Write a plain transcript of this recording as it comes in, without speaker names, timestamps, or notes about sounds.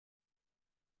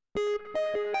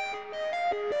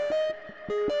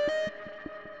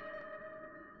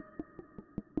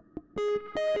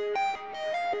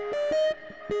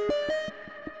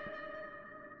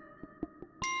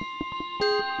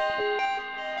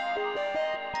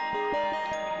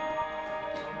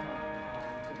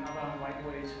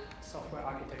Software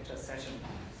architecture session.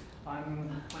 My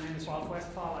name is Ralf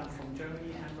Westphal. I'm from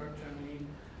Germany, Hamburg, Germany,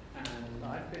 and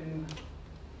I've been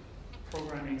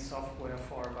programming software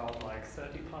for about like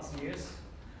 30 plus years,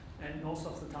 and most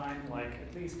of the time, like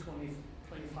at least 20,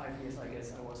 25 years, I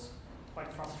guess, I was quite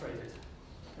frustrated.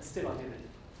 And still I did it.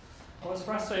 I was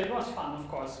frustrated. It was fun, of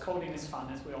course. Coding is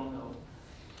fun, as we all know.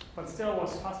 But still I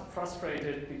was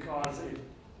frustrated because it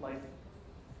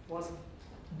was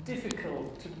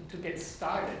difficult to get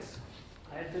started.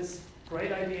 I had this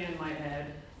great idea in my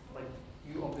head, like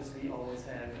you obviously always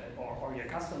have, or your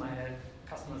customers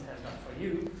have done for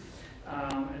you,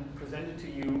 and presented to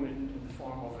you in the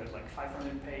form of a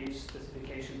 500-page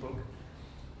specification book.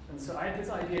 And so I had this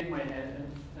idea in my head,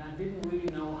 and I didn't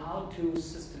really know how to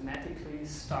systematically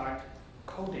start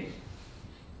coding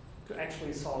to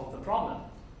actually solve the problem.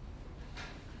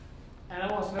 And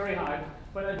it was very hard,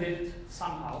 but I did it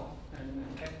somehow. And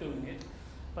kept doing it.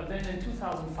 But then in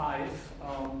 2005,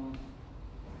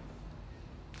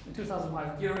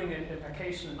 during a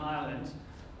vacation in Ireland,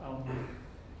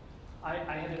 I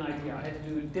had an idea. I had to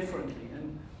do it differently.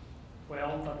 And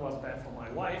well, that was bad for my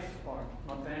wife, or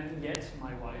not then yet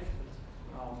my wife.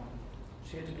 But,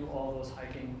 she had to do all those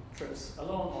hiking trips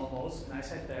alone almost. And I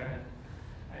sat there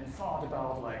and thought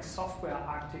about software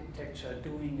architecture,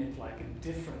 doing it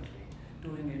differently,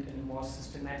 doing it in a more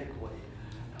systematic way.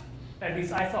 At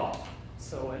least I thought.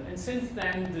 So, and since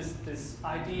then, this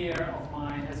idea of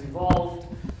mine has evolved,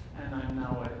 and I'm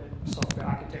now a software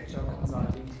architecture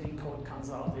consulting, clean code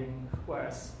consulting,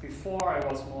 whereas before I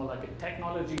was more like a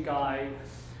technology guy.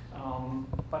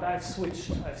 But I've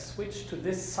switched to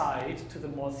this side, to the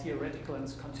more theoretical and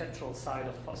conceptual side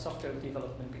of software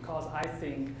development, because I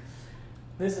think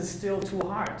this is still too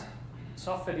hard.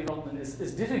 Software development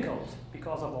is difficult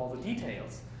because of all the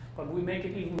details. But we make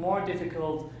it even more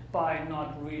difficult by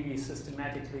not really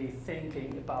systematically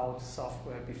thinking about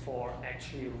software before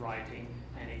actually writing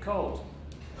any code.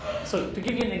 So to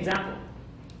give you an example,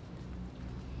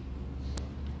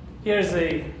 here's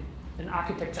an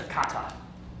architecture kata.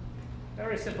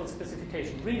 Very simple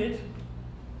specification. Read it.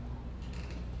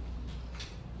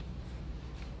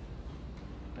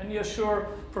 And you're sure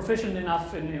proficient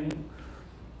enough in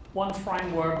one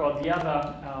framework or the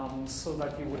other, so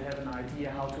that you would have an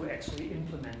idea how to actually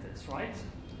implement this, right?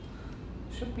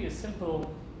 It should be a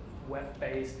simple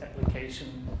web-based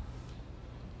application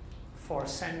for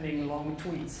sending long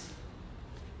tweets.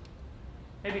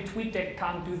 Maybe TweetDeck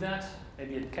can't do that,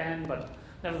 maybe it can, but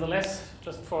nevertheless,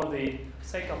 just for the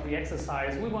sake of the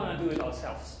exercise, we want to do it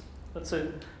ourselves. That's a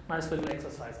nice little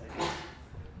exercise there.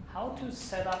 How to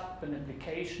set up an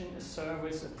application, a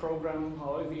service, a program,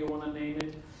 however you want to name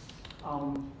it.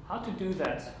 How to do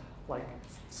that,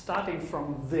 starting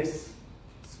from this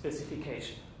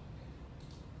specification.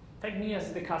 Take me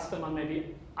as the customer,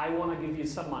 maybe I want to give you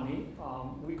some money.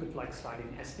 We could start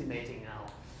estimating now.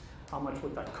 How much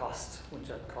would that cost? Would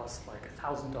that cost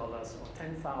 $1,000 or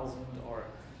 10,000 or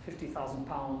 50,000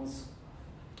 pounds?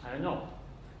 I don't know.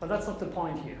 But that's not the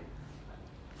point here.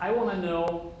 I want to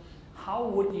know, how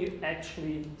would you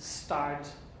actually start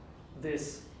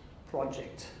this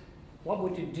project? What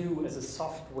would you do as a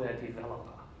software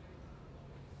developer?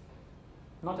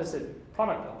 Not as a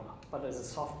product owner, but as a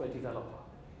software developer.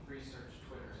 Research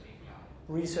Twitter's API.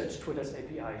 Research Twitter's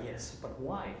API, yes, but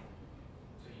why?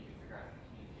 So you can figure out how to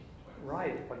communicate with Twitter.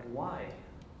 Right, but why?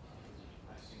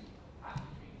 I assume you have to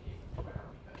communicate with Twitter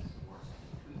because the more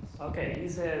tweets. Okay, he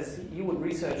says he would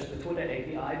research the Twitter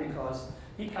API because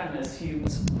he kind of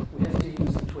assumes we have to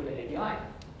use the Twitter API.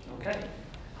 Okay,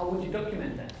 how would you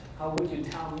document that? How would you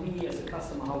tell me as a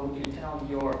customer, how would you tell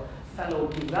your fellow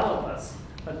developers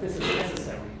that this is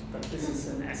necessary, that this is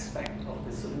an aspect of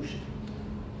the solution?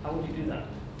 How would you do that?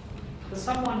 Does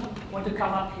someone want to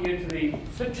come up here to the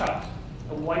flip chart,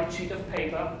 a white sheet of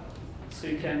paper, so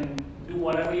you can do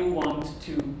whatever you want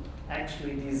to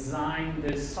actually design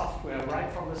this software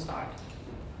right from the start?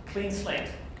 Clean slate.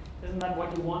 Isn't that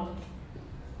what you want?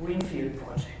 Greenfield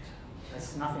project.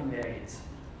 There's nothing there yet.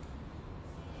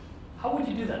 How would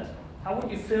you do that? How would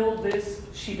you fill this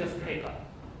sheet of paper?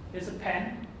 Here's a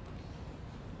pen.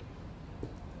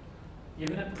 You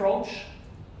have an approach.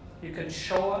 You can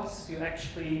show us. You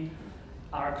actually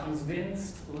are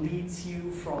convinced leads you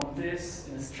from this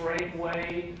in a straight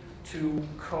way to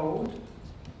code.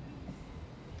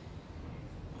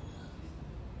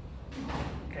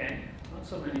 Okay, that's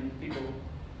So many people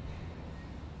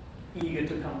eager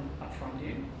to come up front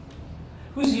here.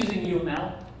 Who's using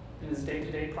UML in his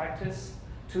day-to-day practice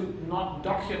to not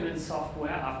document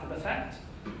software after the fact,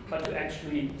 but to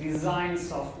actually design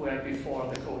software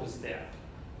before the code is there?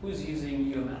 Who's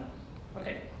using UML?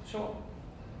 Okay, sure.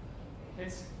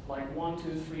 It's like 1,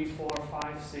 2, 3, 4,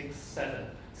 5, 6, 7.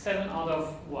 7 out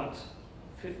of what?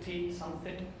 50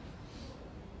 something?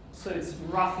 So it's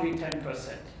roughly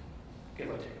 10%, give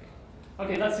or take.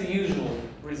 Okay, that's the usual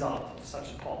result of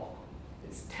such a poll.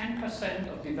 It's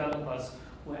 10% of developers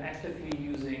who are actively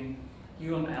using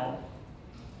UML,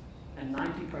 and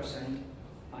 90%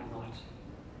 are not.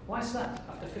 Why is that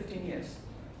after 15 years?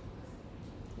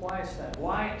 Why is that?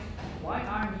 Why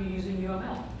aren't you using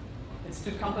UML? It's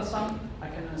too cumbersome? I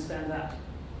can understand that.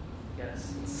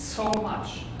 Yes, it's so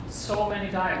much, so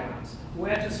many diagrams.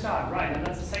 Where to start? Right, and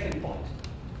that's the second point.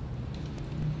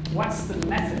 What's the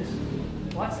method?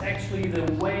 What's actually the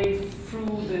way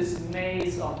through this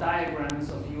maze of diagrams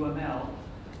of UML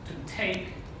to take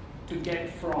to get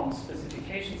from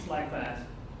specifications like that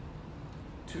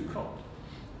to code?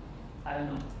 I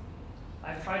don't know.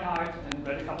 I've tried hard and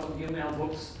read a couple of UML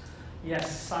books.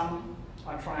 Yes, some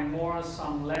are trying more,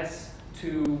 some less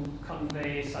to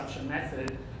convey such a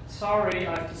method. Sorry,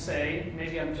 I have to say,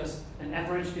 maybe I'm just an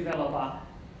average developer.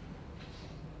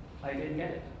 I didn't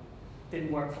get it.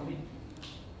 Didn't work for me.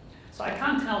 So I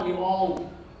can't tell you all,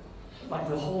 like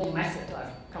the whole method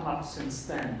I've come up since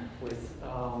then with,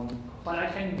 but I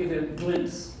can give a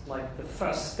glimpse, like the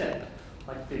first step,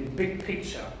 like the big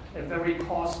picture, a very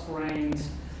coarse-grained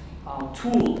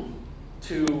tool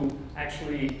to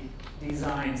actually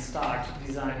start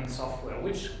designing software,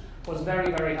 which was very,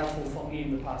 very helpful for me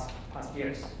in the past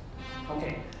years.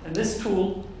 Okay, and this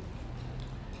tool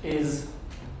is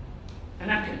a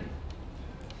napkin.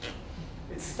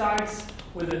 It starts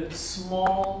with a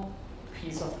small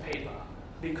piece of paper,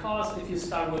 because if you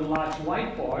start with a large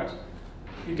whiteboard,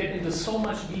 you get into so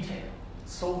much detail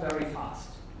so very fast.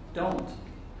 Don't.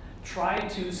 Try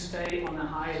to stay on a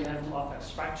high level of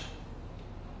abstraction.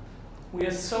 We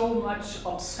are so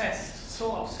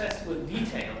obsessed with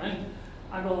detail, and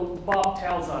I know Bob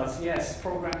tells us, yes,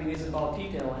 programming is about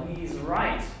detail, and he's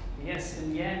right. Yes,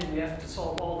 in the end, we have to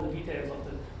solve all the details of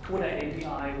the Twitter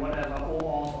API, whatever,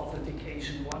 OAuth,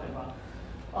 authentication, whatever.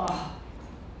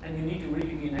 And you need to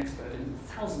really be an expert in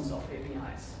thousands of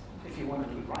APIs if you want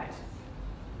to do it right.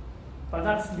 But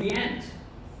that's the end.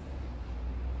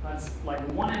 That's like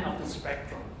one end of the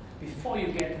spectrum. Before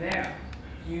you get there,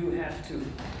 you have to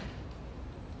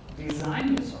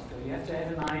design your software. You have to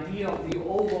have an idea of the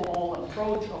overall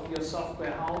approach of your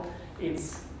software, how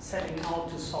it's setting out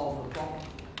to solve a problem.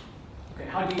 Okay,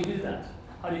 how do you do that?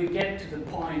 How do you get to the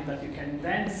point that you can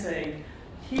then say,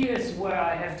 here's where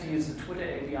I have to use the Twitter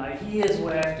API, here's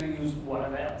where I have to use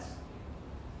whatever else?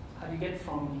 How do you get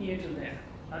from here to there?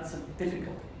 That's a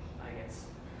difficulty, I guess.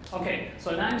 Okay,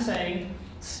 so now I'm saying,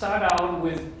 start out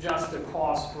with just a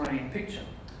coarse-grained picture.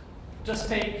 Just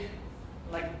take,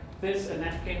 like this, a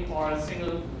napkin or a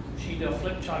single sheet of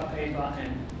flip chart paper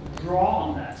and draw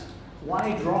on that.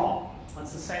 Why draw?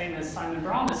 That's the same as Simon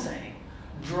Brown is saying.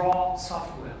 Draw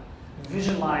software.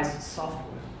 Visualize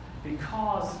software.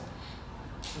 Because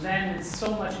then it's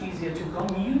so much easier to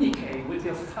communicate with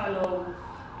your fellow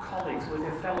colleagues, with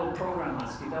your fellow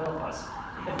programmers, developers,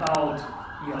 about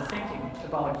your thinking,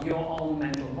 about your own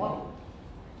mental model.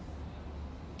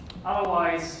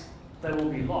 Otherwise, there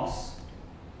will be loss.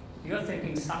 You're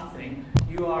thinking something,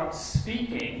 you are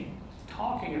speaking,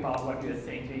 talking about what you're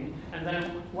thinking, and then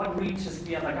what reaches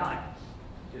the other guy?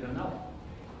 You don't know.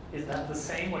 Is that the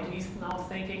same, what he's now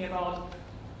thinking about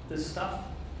this stuff?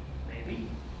 Maybe,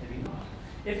 maybe not.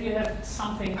 If you have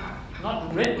something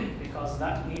not written, because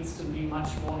that needs to be much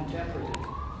more interpretive,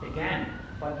 again,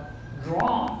 but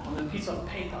drawn on a piece of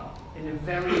paper in a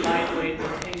very lightweight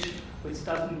notation, which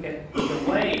doesn't get in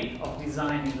the way of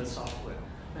designing the software,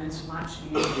 then it's much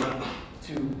easier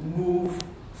to move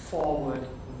forward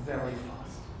very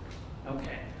fast.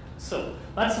 Okay, so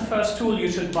that's the first tool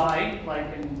you should buy,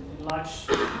 like in large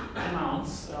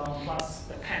amounts, plus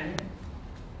a pen,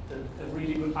 the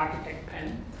really good architect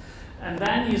pen. And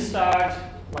then you start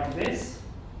like this,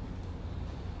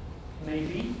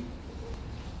 maybe.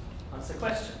 That's the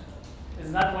question.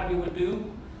 Is that what you would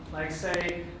do? Like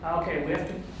say, okay, we have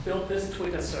to build this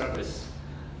Twitter service.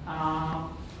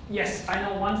 Yes, I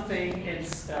know one thing,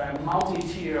 it's a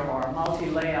multi-tier or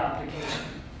multi-layer application.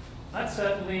 That's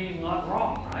certainly not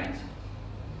wrong, right?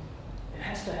 It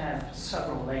has to have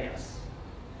several layers.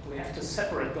 We have to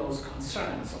separate those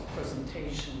concerns of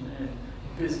presentation and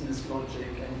business logic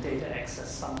and data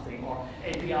access something, or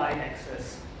API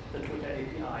access, the Twitter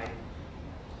API.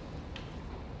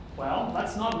 Well,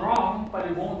 that's not wrong, but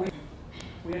it won't.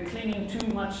 We are clinging too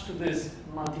much to this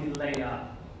multi-layer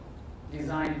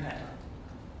design pattern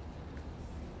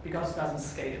because it doesn't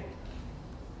scale.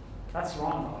 That's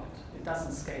wrong about it. It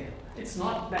doesn't scale. It's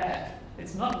not bad.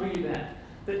 It's not really bad.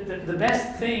 The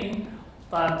best thing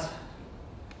that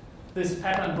this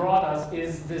pattern brought us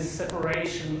is this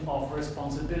separation of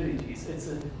responsibilities. It's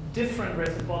a different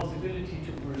responsibility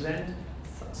to present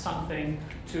something,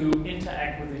 to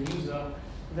interact with the user,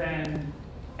 than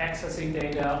accessing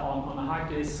data on a hard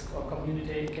disk or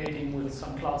communicating with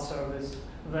some cloud service,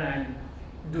 than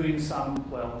doing some,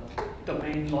 well,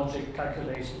 domain logic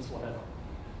calculations, whatever.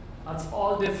 That's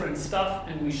all different stuff,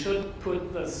 and we should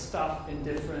put the stuff in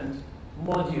different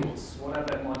modules, whatever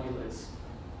that module is.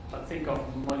 But think of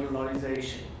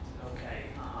modularization. Okay,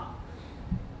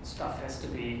 stuff has to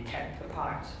be kept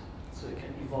apart so it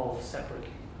can evolve separately.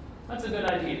 That's a good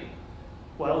idea.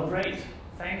 Well, great.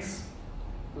 Thanks,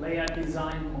 layer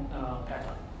design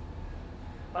pattern.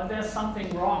 But there's something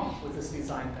wrong with this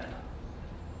design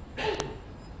pattern.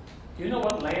 Do you know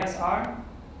what layers are?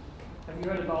 Have you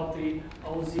heard about the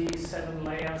OZ 7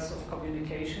 layers of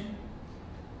communication?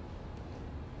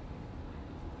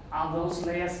 Are those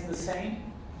layers the same?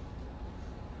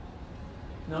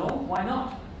 No? Why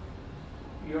not?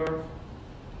 You're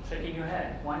shaking your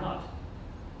head. Why not?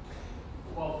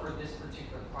 Well, for this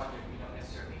particular project, we don't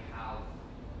necessarily have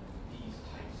these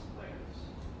types of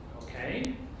layers.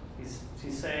 Okay.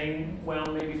 He's saying, well,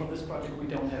 maybe for this project we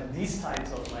don't have these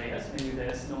types of layers. Maybe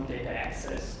there's no data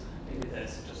access. Maybe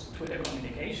there's just Twitter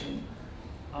communication.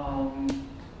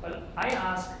 But I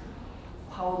ask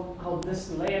how this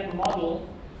layered model,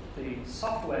 the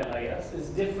software layers, is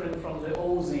different from the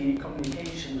OZ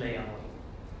communication layer model.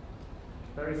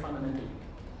 Very fundamentally.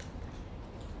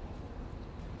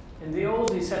 In the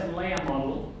OZ 7 layer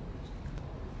model,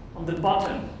 on the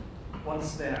bottom,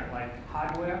 what's there? Like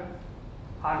hardware?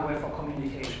 Hardware for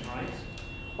communication, right?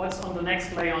 What's on the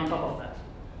next layer on top of that?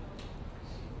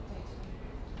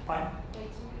 Fine?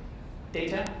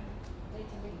 Data?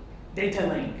 Data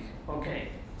link. Okay.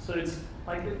 So it's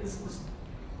like this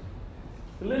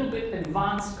a little bit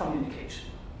advanced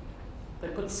communication. They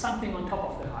put something on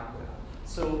top of the hardware.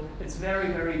 So it's very,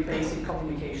 very basic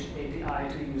communication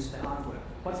API to use the hardware.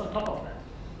 What's on top of that?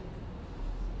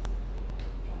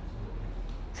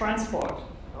 Transport.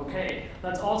 Okay,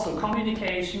 that's also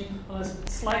communication on a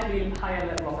slightly higher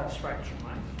level of abstraction,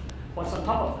 right? What's on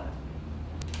top of that?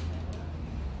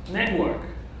 Network.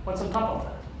 What's on top of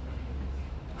that?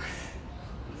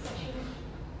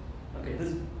 Okay,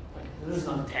 this is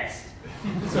not a test.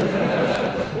 So,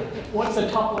 what's the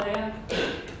top layer?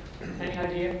 Any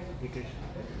idea? Application.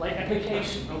 Like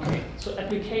application, okay. So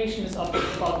application is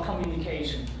about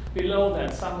communication. Below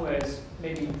that somewhere is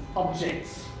maybe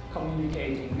objects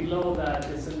communicating. Below that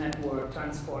is a network,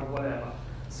 transport, whatever.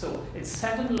 So it's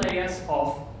 7 layers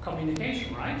of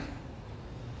communication, right?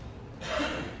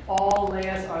 All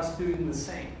layers are doing the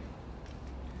same.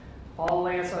 All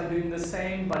layers are doing the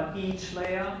same, but each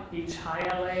layer, each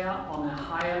higher layer on a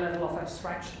higher level of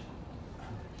abstraction.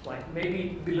 Like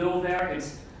maybe below there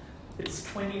it's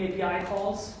 20 API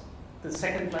calls, the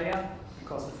second layer,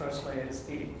 because the first layer is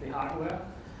the hardware.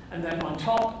 And then on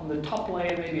the top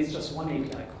layer, maybe it's just one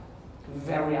API call.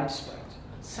 Very abstract.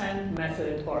 Send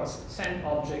method or send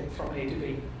object from A to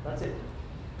B. That's it.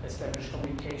 Establish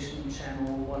communication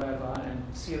channel, whatever, and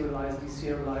serialize,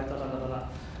 deserialize, da da da da da,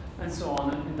 and so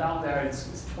on. And down there,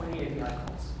 it's 20 API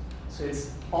calls. So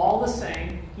it's all the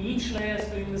same. Each layer is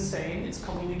doing the same. It's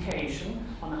communication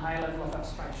on a high level of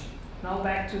abstraction. Now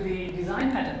back to the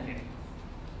design pattern here.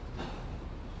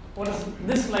 What is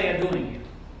this layer doing here?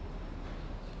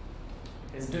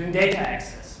 It's doing data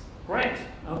access. Great.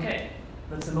 Okay.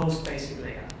 That's the most basic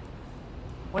layer.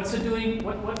 What's it doing?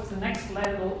 What's the next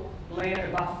layer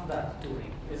above that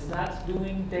doing? Is that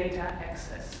doing data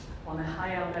access on a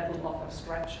higher level of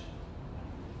abstraction?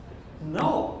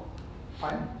 No.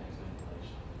 Pardon?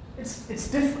 It's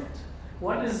different.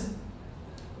 What is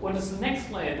the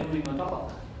next layer doing on top of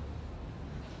that?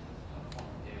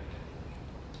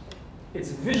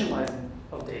 It's visualizing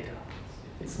of data.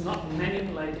 It's not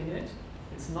manipulating it.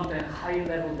 It's not a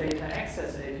high-level data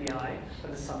access API,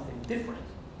 but it's something different.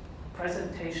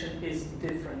 Presentation is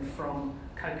different from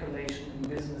calculation in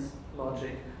business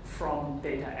logic, from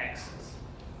data access.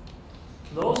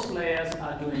 Those layers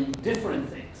are doing different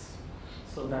things.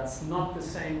 So that's not the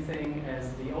same thing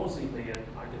as the OZ layer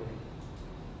are doing.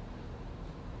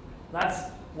 That's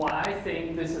why I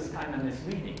think this is kind of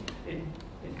misleading. It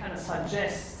kind of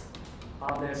suggests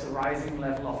there's a rising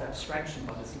level of abstraction,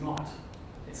 but it's not.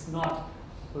 It's not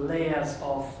layers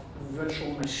of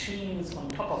virtual machines on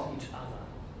top of each other.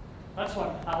 That's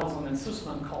what Alison and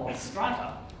Sussman call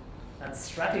strata. That's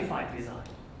stratified design.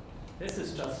 This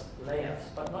is just layers,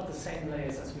 but not the same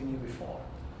layers as we knew before.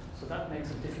 So that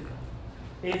makes it difficult.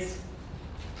 It's,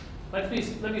 let me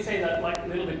say that like a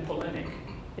little bit polemic.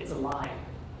 It's a lie.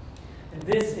 And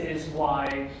this is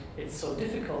why it's so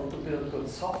difficult to build good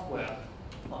software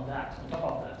on that, on top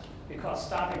of that. Because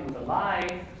starting with a lie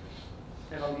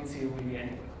never leads you really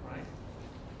anywhere,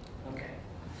 right? Okay.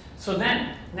 So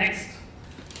then, next.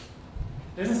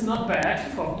 This is not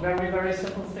bad for very, very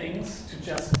simple things to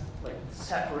just like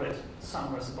separate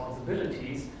some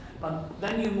responsibilities, but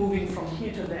then you're moving from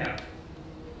here to there.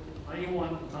 Now you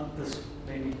want not this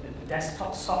maybe a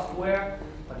desktop software,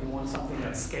 but you want something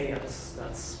that scales,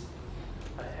 that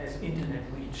has internet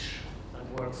reach,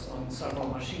 that works on several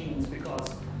machines,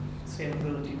 because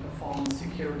scalability, performance,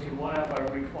 security,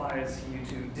 whatever requires you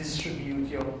to distribute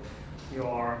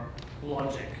your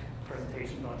logic,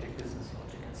 presentation logic, business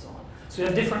logic, and so on. So you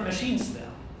have different machines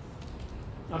there.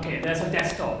 Okay, there's a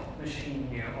desktop machine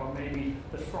here, or maybe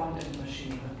the front-end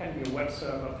machine. It can be a web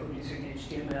server producing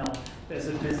HTML. There's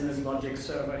a business logic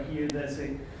server here. There's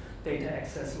a data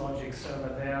access logic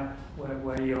server there,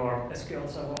 where your SQL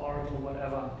Server, Oracle,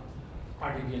 whatever,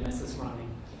 RDBMS is running.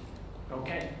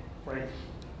 Okay, great.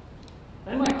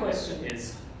 Then my question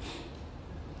is,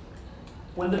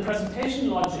 when the presentation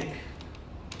logic,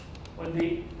 when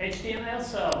the HTML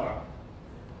server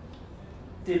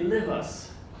delivers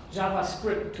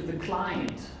JavaScript to the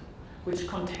client, which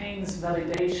contains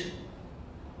validation,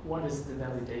 what is the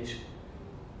validation?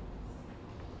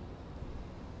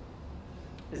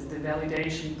 Is the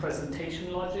validation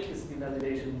presentation logic? Is the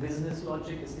validation business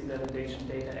logic? Is the validation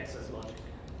data access logic?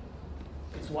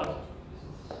 It's what?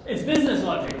 It's business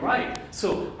logic, right?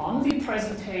 So on the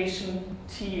presentation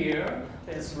tier,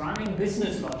 there's running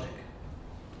business logic.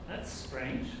 That's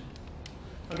strange.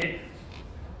 Okay.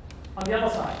 On the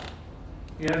other side,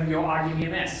 you have your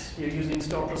RDBMS. You're using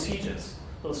store procedures.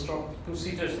 Those store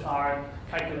procedures are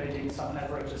calculating some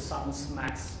averages, sums,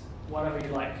 max, whatever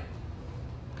you like.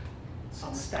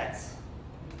 Some stats.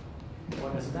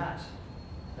 What is that?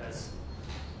 There's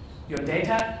your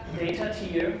data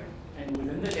tier, and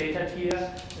within the data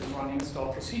tier is running a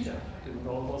store procedure, doing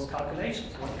all those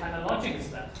calculations. What kind of logic is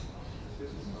that?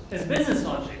 It's business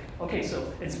logic. Okay,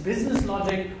 so it's business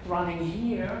logic running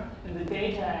here in the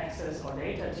data access or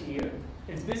data tier.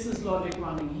 It's business logic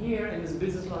running here, and it's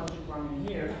business logic running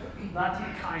here.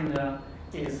 That kind of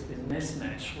is a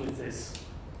mismatch with this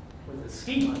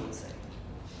scheme, I would say.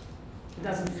 It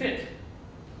doesn't fit.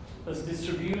 This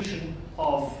distribution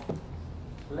of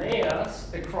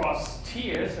layers across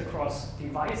tiers, across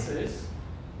devices,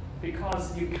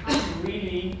 because you can't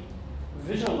really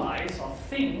visualize or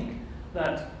think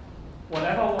that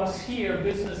whatever was here,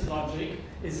 business logic,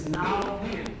 is now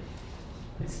here.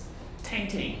 It's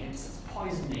tainting, it's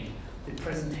poisoning the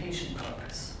presentation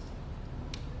purpose.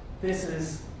 This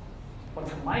is what,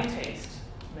 for my taste,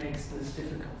 makes this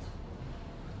difficult.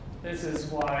 This is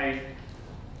why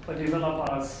the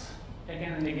developers,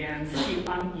 again and again, feel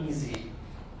uneasy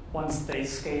once they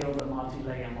scale the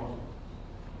multi-layer model.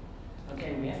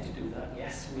 Okay, we have to do that.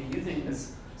 Yes, we're using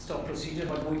this store procedure,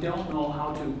 but we don't know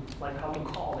how to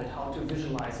call it, how to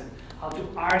visualize it, how to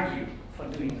argue for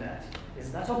doing that.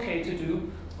 Is that okay to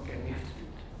do? Okay, we have to do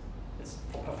it. It's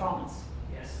for performance,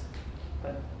 yes.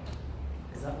 But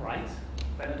is that right?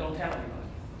 Better don't tell anybody.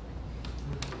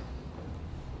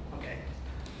 Okay.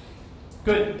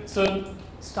 Good. So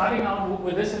starting out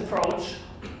with this approach,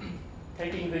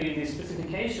 taking the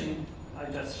specification I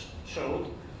just showed,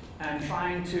 and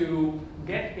trying to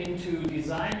get into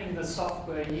designing the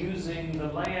software using the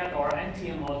layered or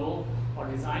NTM model or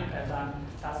design pattern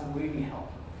doesn't really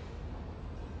help.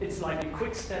 It's like a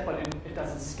quick step, but it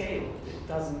doesn't scale. It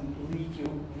doesn't lead you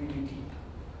really deep.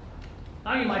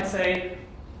 Now you might say,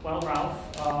 well, Ralf,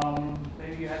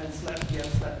 maybe you haven't slept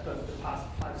the past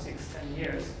 5, 6, 10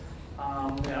 years.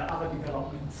 There are other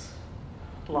developments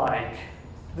like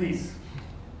these.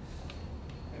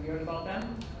 Have you heard about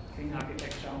them? Clean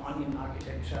architecture, onion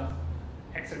architecture,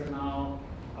 hexagonal,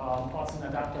 ports and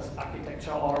adapters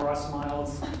architecture, Aurora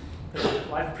Smiles, the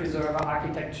life preserver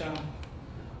architecture.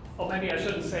 Or maybe I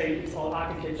shouldn't say it's all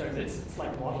architecture, it's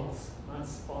like models.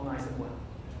 That's all nice and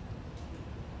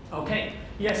well. Okay,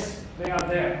 yes, they are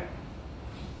there.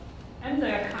 And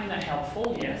they are kind of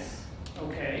helpful, yes,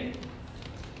 okay.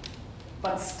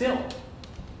 But still,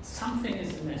 something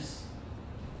is amiss,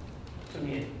 to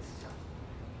me at least.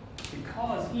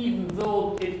 Because even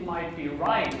though it might be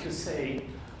right to say,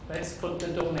 let's put the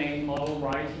domain model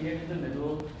right here in the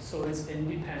middle so it's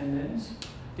independent,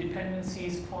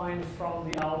 dependencies point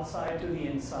from the outside to the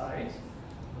inside,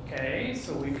 Okay,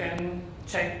 so we can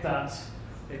check that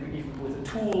maybe even with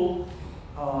a tool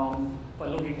by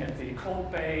looking at the code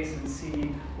base and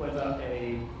see whether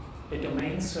a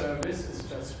domain service is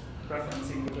just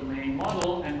referencing the domain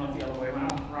model and not the other way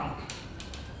around.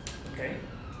 Okay,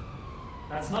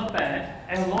 that's not bad.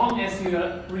 As long as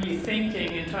you're really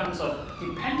thinking in terms of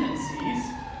dependencies,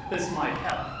 this might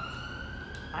help.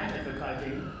 I'm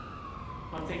advocating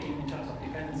not thinking in terms of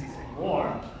dependencies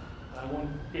anymore. I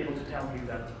won't be able to tell you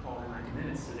that all in 90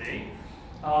 minutes today.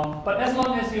 But as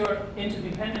long as you're into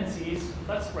dependencies,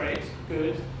 that's great,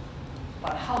 good.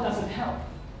 But how does it help?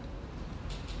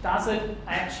 Does it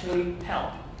actually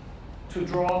help to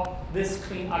draw this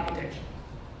clean architecture?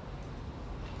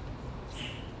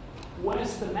 What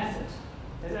is the method?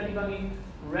 Has anybody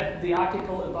read the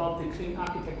article about the clean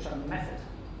architecture method?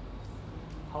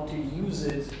 How to use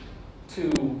it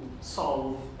to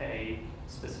solve a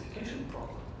specification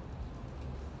problem?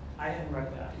 I haven't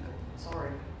read the article,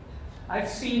 sorry. I've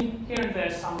seen here and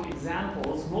there some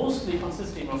examples, mostly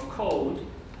consisting of code,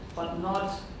 but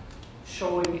not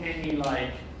showing any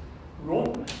like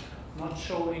roadmap, not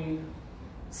showing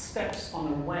steps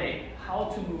on a way, how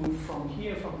to move from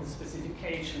here, from the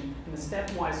specification in a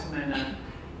stepwise manner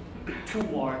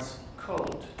towards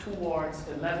code, towards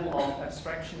a level of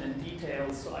abstraction and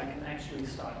detail so I can actually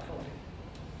start coding.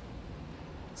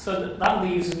 So that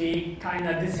leaves me kind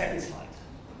of dissatisfied.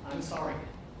 I'm sorry.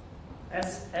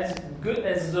 As good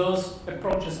as those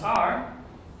approaches are,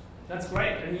 that's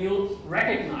great. And you'll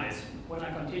recognize, when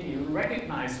I continue, you'll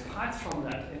recognize parts from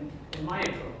that in my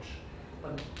approach.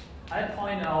 But I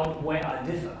point out where I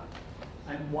differ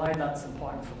and why that's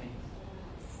important for me.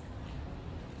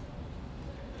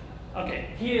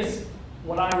 Okay, here's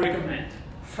what I recommend.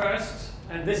 First,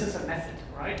 and this is a method,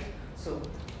 right? So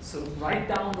write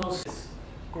down those,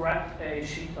 grab a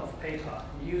sheet of paper,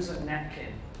 use a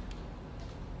napkin,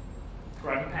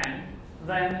 grab a pen,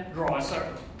 then draw a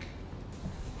circle.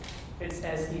 It's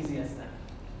as easy as that.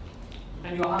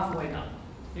 And you're halfway done.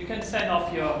 You can send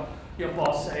off your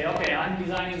boss, say, okay, I'm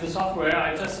designing the software,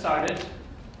 I just started.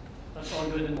 That's all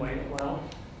good and wait. Well,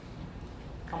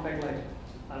 come back later,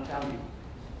 I'll tell you.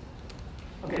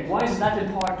 Okay, why is that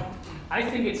important? I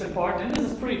think it's important, and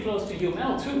this is pretty close to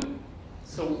UML too.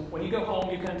 So when you go home,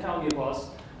 you can tell your boss,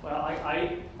 well,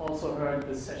 I also heard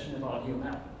this session about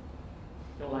UML.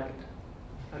 You'll like it.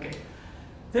 Okay,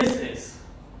 this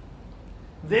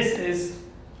is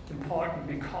important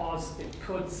because it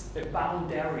puts a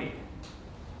boundary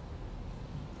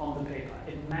on the paper.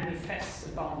 It manifests a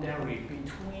boundary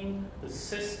between the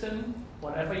system,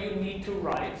 whatever you need to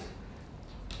write,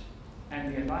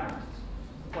 and the environment.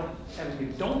 Whatever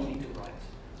you don't need to write,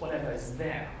 whatever is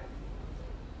there.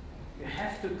 You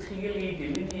have to clearly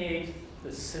delineate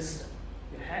the system.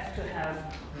 You have to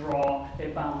draw a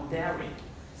boundary.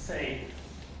 Say,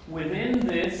 within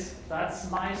this, that's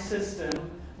my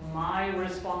system, my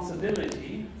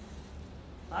responsibility.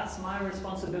 That's my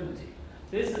responsibility.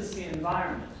 This is the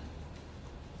environment.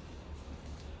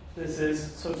 This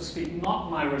is, so to speak,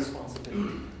 not my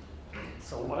responsibility.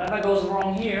 So whatever goes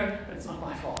wrong here, it's not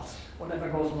my fault. Whatever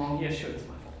goes wrong here, sure, it's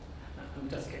my fault. No, I'm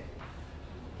just kidding.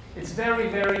 It's very,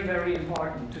 very, very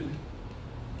important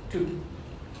to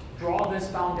draw this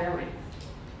boundary,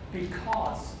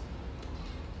 because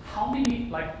how many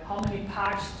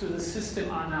parts to the system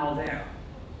are now there?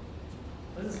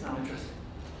 This is now interesting.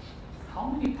 How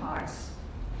many parts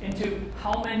into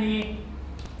how many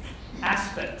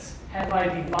aspects have I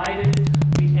divided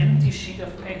the empty sheet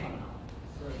of paper now?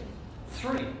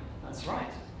 3. That's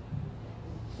right.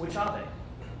 Which are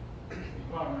they?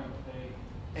 Environment,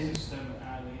 the system,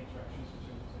 and the interactions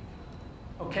between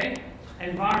the two. Okay.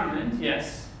 Environment,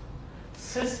 yes.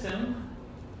 System,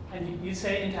 and you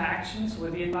say interactions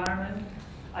with the environment.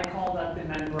 I call that the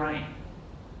membrane.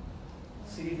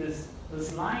 See,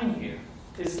 this line here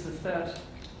is the 3rd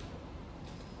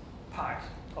part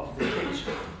of the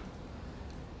picture.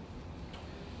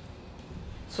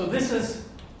 So this is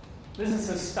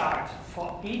a start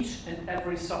for each and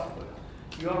every software.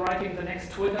 You're writing the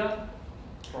next Twitter,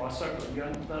 draw a circle. You're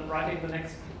writing the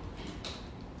next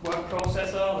word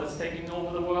processor that's taking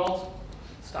over the world,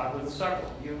 start with a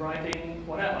circle. You're writing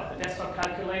whatever, the desktop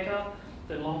calculator,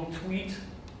 the long tweet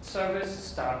service,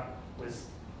 start with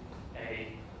a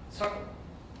circle.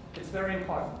 It's very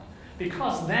important,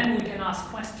 because then we can ask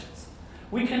questions.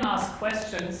 We can ask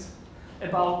questions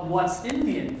about what's in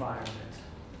the environment.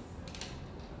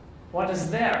 What is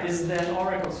there? Is there an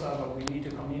Oracle server we need to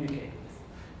communicate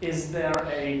with? Is there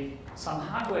some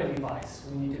hardware device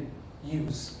we need to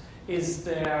use? Is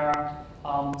there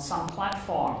some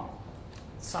platform,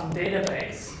 some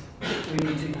database we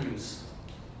need to use?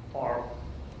 Or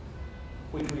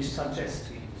which we suggest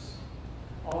to use?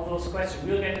 All those questions.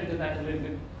 We'll get into that a little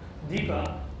bit deeper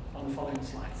on the following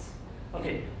slides.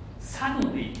 Okay,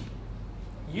 suddenly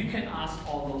you can ask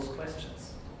all those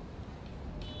questions.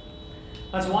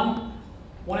 That's one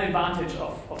advantage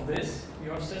of this,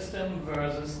 your system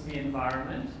versus the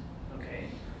environment. Okay.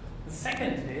 The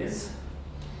second is,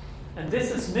 and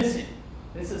this is missing.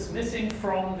 This is missing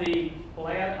from the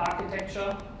layered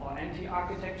architecture or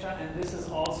anti-architecture, and this is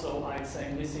also, I'd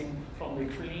say, missing from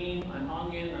the cream and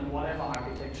onion and whatever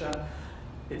architecture.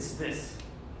 It's this.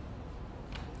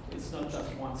 It's not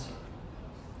just one circle.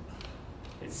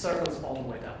 It circles all the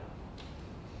way down.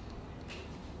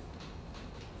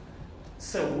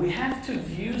 So we have to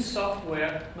view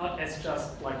software not as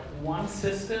just like one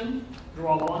system,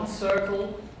 draw one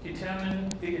circle, determine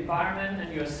the environment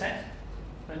and you're set,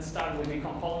 then start with the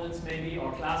components maybe,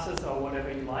 or classes, or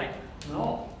whatever you like.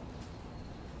 No.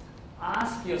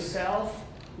 Ask yourself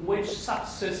which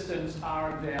subsystems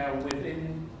are there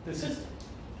within the system,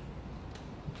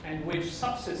 and which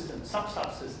subsystems,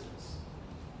 sub-subsystems.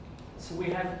 So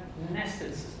we have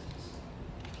nested systems.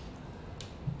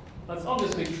 That's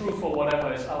obviously true for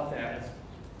whatever is out there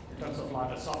in terms of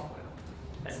larger software,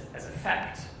 as a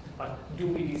fact. But do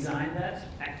we design that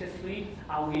actively?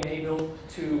 Are we able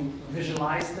to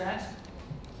visualize that?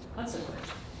 That's a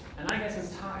question. And I guess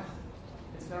it's hard.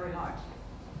 It's very hard.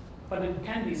 But it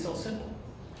can be so simple.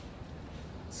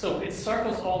 So it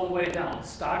circles all the way down.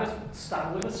 Start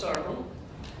with a circle,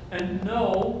 and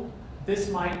know this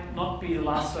might not be the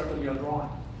last circle you're drawing.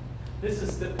 This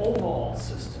is the overall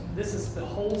system. This is the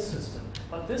whole system.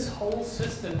 But this whole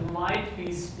system might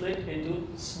be split into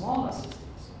smaller systems.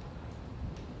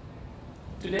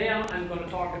 Today I'm going to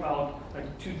talk about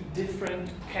two different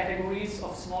categories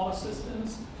of smaller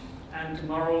systems, and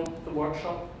tomorrow the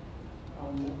workshop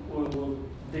will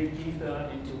dig deeper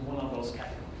into one of those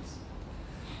categories.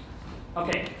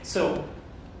 Okay, so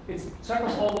it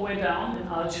circles all the way down, and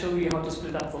I'll show you how to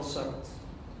split up those circles.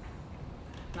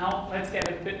 Now let's get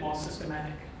a bit more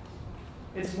systematic.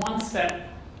 It's one step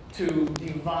to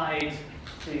divide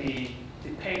the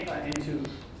paper into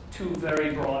two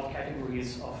very broad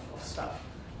categories of stuff.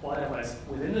 Whatever is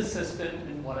within the system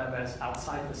and whatever is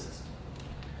outside the system.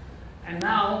 And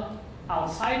now,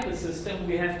 outside the system,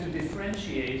 we have to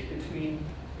differentiate between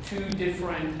two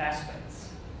different aspects.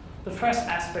 The first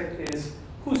aspect is,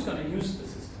 who's going to use the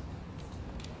system?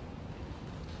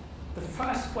 The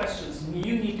first questions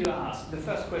you need to ask, the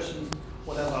first questions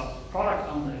whatever product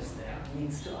owner is there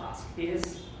needs to ask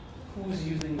is, who's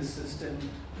using the system?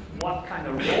 What kind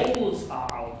of roles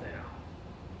are out there?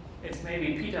 It's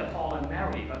maybe Peter, Paul, and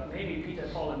Mary, but maybe Peter,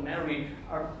 Paul, and Mary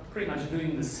are pretty much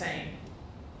doing the same.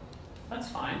 That's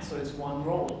fine, so it's one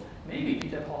role. Maybe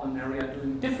Peter, Paul, and Mary are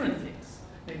doing different things.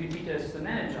 Maybe Peter is the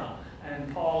manager,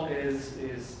 and Paul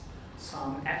is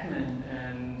some admin,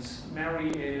 and Mary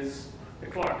is the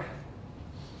clerk.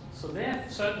 So they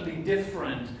have certainly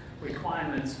different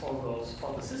requirements for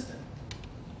the system.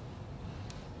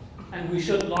 And we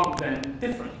should log them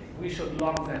differently. We should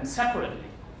log them separately.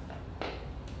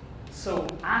 So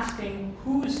asking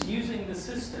who's using the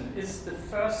system is the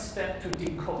first step to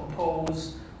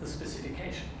decompose the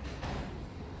specification.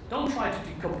 Don't try to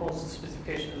decompose the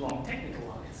specification along technical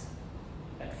lines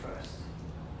at first.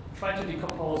 Try to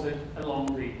decompose it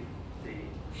along the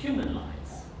human lines.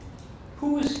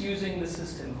 Who is using the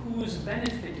system? Who is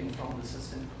benefiting from the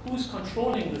system? Who's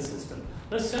controlling the system?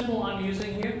 This symbol I'm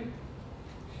using here,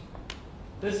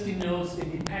 this denotes a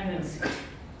dependency.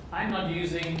 I'm not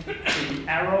using the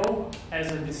arrow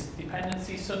as a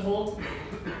dependency symbol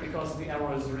because the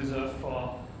arrow is reserved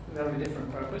for a very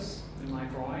different purpose in my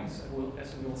drawings,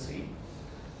 as we will see.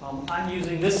 I'm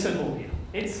using this symbol here.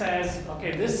 It says,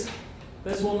 okay, this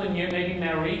woman here, maybe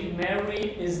Mary.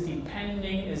 Mary is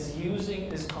depending, is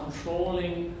using, is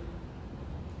controlling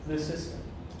the system.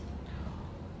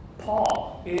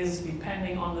 Paul is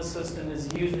depending on the system,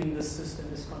 is using the system,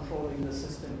 is controlling the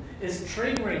system, is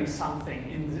triggering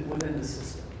something within the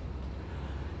system.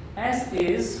 As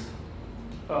is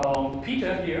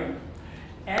Peter here,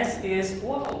 as is,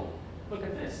 whoa, look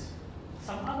at this,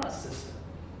 some other system.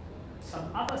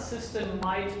 Some other system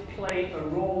might play a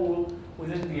role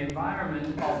within the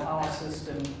environment of our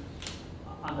system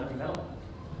under development.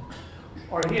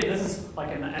 Or here, this is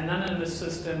like an anonymous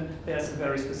system. There's a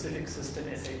very specific system,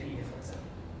 SAP here, for example.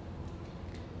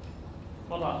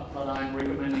 Not that I'm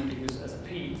recommending to use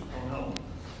SAP, oh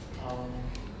no.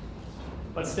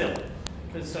 But still,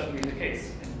 this is certainly the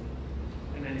case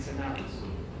in many scenarios.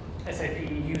 SAP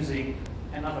using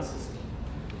another system.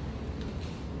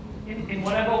 In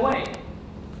whatever way.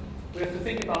 We have to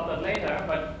think about that later,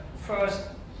 but first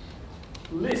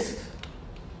list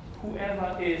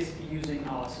whoever is using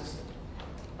our system.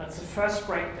 That's the first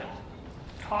breakdown.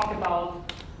 Talk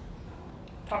about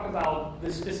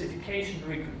the specification,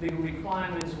 the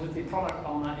requirements with the product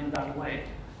owner in that way.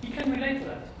 He can relate to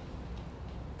that.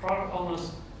 Product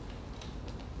owners,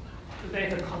 they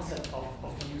have a concept of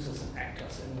users and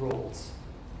actors and roles.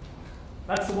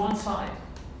 That's the one side.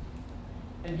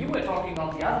 And you were talking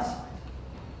about the other side.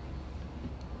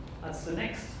 That's the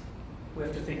next we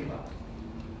have to think about.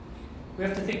 We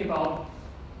have to think about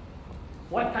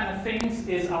what kind of things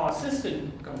is our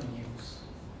system going to use?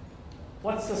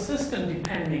 What's the system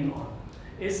depending on?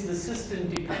 Is the system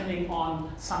depending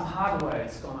on some hardware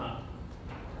it's going to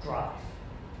drive?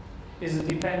 Is it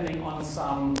depending on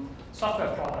some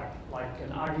software product, like an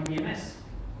RDBMS?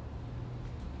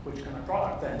 Which kind of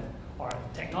product then? Or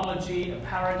a technology, a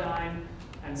paradigm,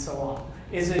 and so on.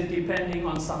 Is it depending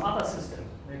on some other system?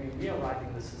 Maybe we are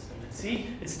writing the system. And see,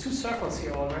 it's 2 circles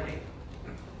here already.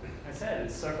 I said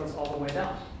it's circles all the way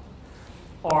down.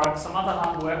 Or some other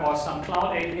hardware, or some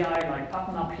cloud API like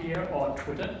Button up here, or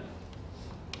Twitter.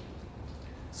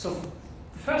 So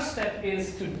the first step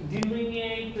is to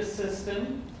delineate the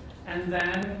system and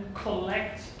then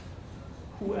collect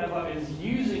whoever is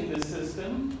using the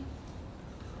system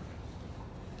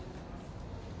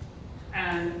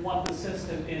and what the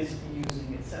system is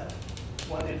using itself,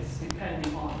 what it's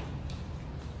depending on.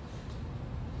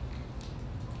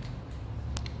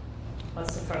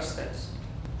 That's the first steps.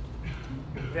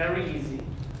 Very easy,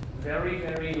 very,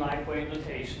 very lightweight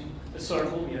notation. The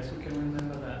circle, yes, we can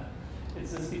remember that.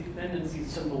 It's this dependency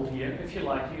symbol here. If you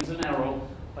like, use an arrow,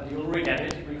 but you'll regret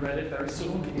it very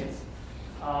soon, yes.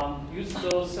 Use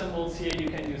those symbols here. You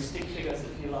can use stick figures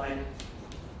if you like,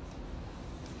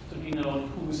 to denote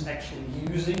who's actually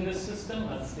using the system.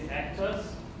 That's the actors.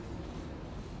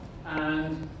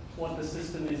 And what the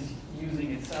system is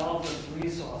using itself as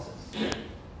resources.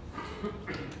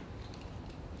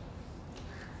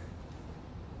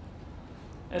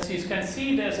 As you can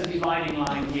see, there's a dividing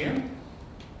line here.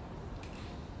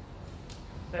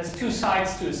 There's 2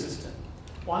 sides to a system.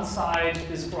 One side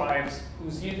describes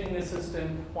who's using the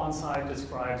system. One side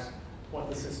describes what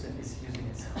the system is using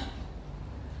itself.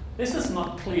 This is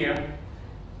not clear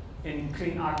in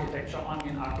clean architecture,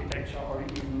 onion architecture, or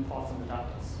even ports and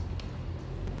adapters.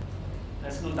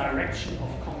 There's no direction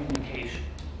of communication,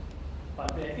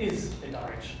 but there is a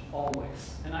direction,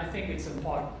 always. And I think it's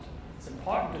important. It's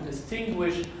important to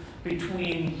distinguish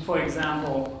between, for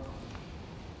example,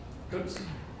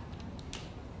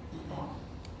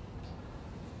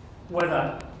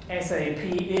 whether SAP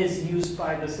is used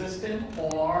by the system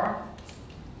or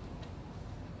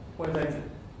whether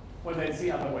it's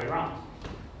the other way around.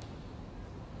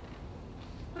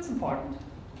 That's important.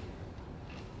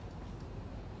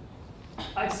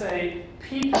 I'd say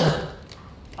people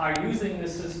are using the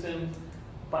system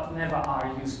but never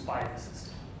are used by the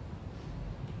system.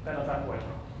 Better that way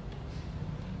around.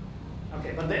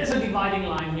 Okay, but there is a dividing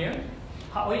line here.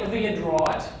 However you draw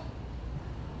it,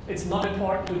 it's not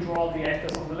important to draw the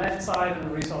actors on the left side and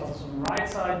the resources on the right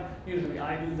side. Usually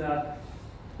I do that.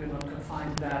 You're not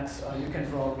confined to that. You can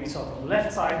draw a resource on the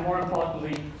left side. More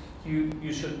importantly,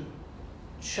 you should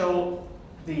show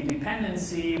the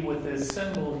dependency with this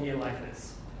symbol here like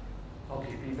this.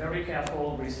 Okay, be very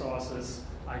careful. Resources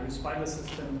are used by the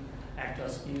system.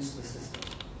 Actors use the system.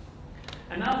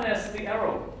 And now there's the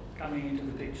arrow coming into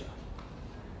the picture.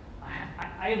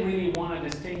 I really want to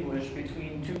distinguish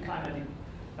between two kind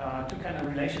of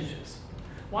relationships.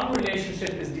 One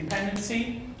relationship is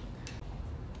dependency.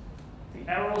 The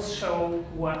arrows show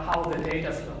how the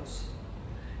data flows.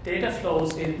 Data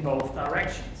flows in both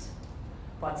directions.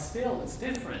 But still, it's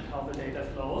different how the data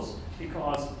flows,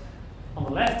 because on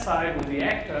the left side with the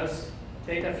actors,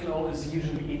 data flow is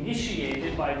usually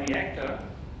initiated by the actor.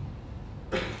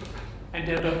 And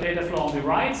the data flow on the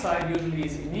right side usually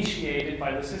is initiated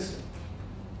by the system.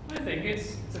 I think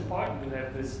it's important to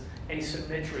have this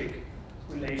asymmetric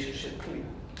relationship clear.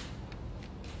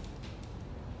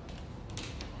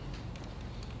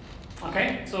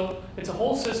 Okay, so it's a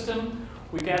whole system.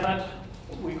 We gathered,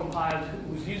 we compiled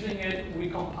who's using it, we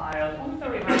compiled on a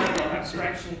very high level of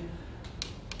abstraction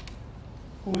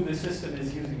who the system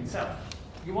is using itself.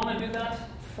 You want to do that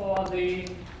for the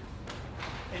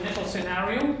initial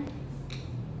scenario?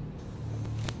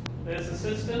 There's a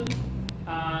system,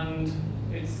 and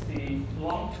it's the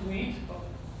long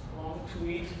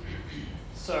tweet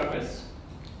service.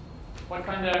 What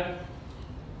kind of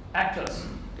actors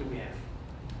do we have?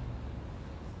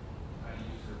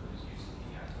 User who's using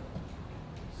the actual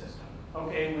system.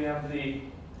 Okay, we have the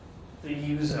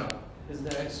user. Is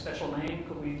there a special name?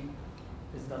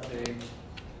 Is that the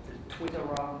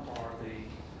Twitterer or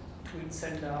tweet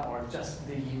sender or just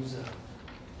the user?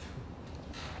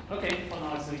 Okay, for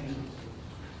now it's the user.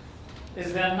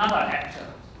 Is there another actor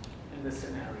in this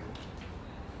scenario?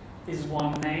 Is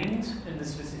one named in the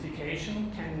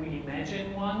specification? Can we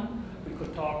imagine one we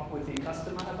could talk with the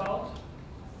customer about?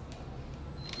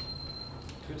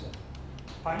 Twitter.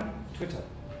 Pardon? Twitter.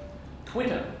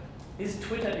 Twitter. Is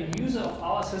Twitter a user of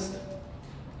our system?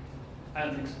 I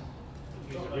don't think so.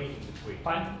 The user reading the tweet.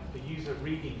 Pardon? The user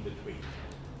reading the tweet.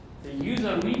 The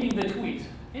user reading the tweet.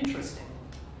 Interesting.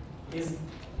 Is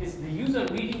the user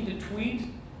reading the tweet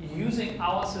using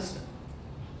our system?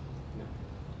 No.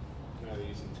 No, they're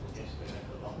using Twitter.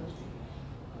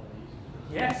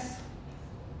 Yes.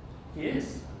 He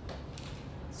is.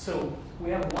 So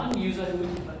we have one user who,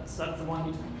 that's the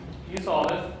one you saw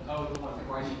it. Oh, the one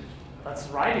writing. That's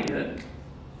writing it.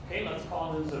 Okay, let's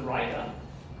call this the writer.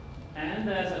 And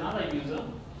there's another user.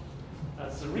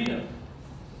 That's the reader.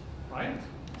 Right?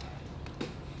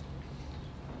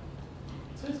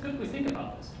 So it's good we think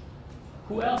about this.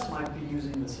 Who else might be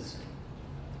using the system?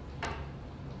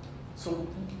 So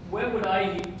where would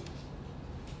I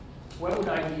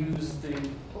use the,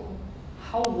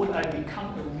 how would I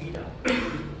become a reader? You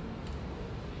visited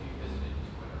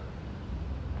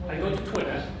Twitter. I go to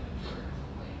Twitter,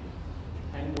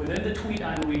 and within the tweet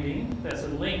I'm reading, there's a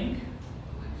link.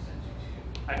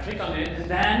 I click on it, and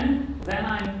then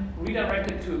I'm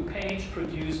redirected to a page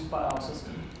produced by our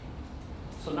system.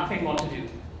 So nothing more to do.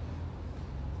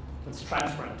 It's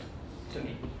transparent to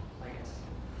me, I guess.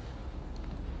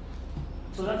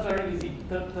 So that's very easy.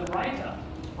 The writer,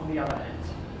 on the other hand,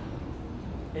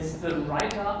 is the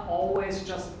writer always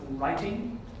just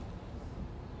writing?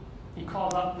 He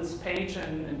calls up this page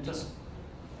and just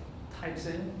types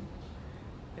in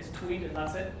his tweet and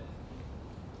that's it?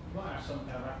 You might have some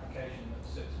kind of application that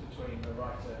sits between the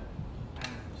writer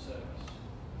and the service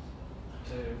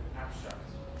to abstract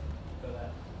for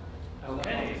that. So that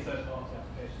might be a third-party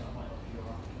application that might not be your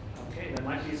application. Okay, there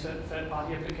might be a certain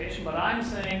third-party application, but I'm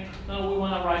saying, no, we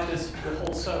want to write the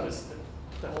whole service.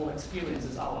 The whole experience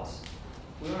is ours.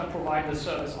 We want to provide the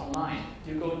service online.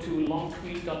 You go to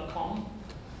longtweet.com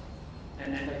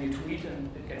and enter your tweet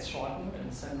and it gets shortened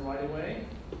and sent right away.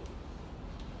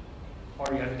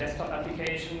 Or you have a desktop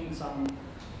application, some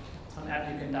app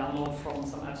you can download from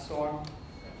some app store.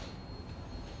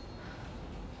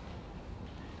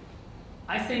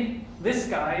 I think this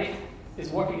guy is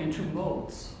working in two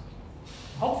modes.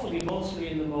 Hopefully mostly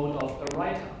in the mode of a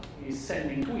writer. He's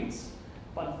sending tweets.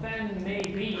 But then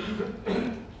maybe,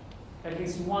 at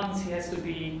least once, he has to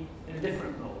be in a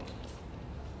different mode.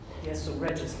 He has to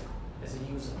register as a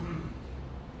user.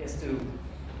 He has to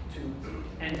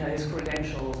enter his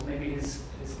credentials, maybe his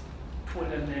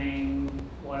Twitter name,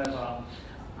 whatever.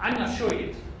 I'm not sure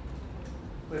yet.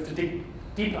 We have to dig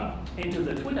deeper into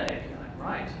the Twitter API,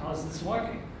 right? How's this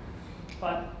working?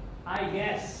 But I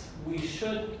guess we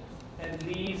should at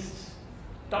least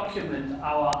document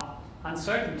our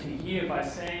uncertainty here by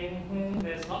saying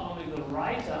there's not only the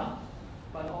writer,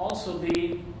 but also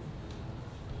the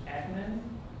admin,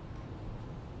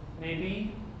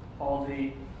 maybe, or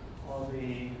the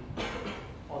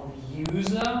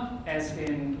user, as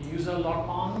in user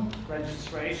log-on,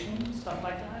 registration, stuff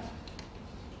like that.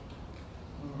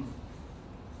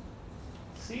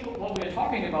 See, what we're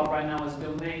talking about right now is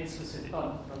domain-specific,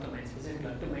 not domain-specific,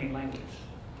 but domain language,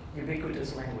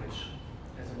 ubiquitous language,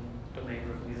 as in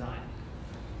domain-driven design.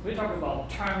 We're talking about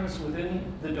terms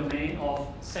within the domain of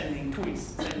sending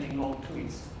tweets, sending long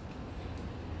tweets.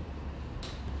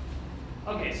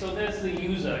 Okay, so there's the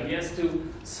user. He has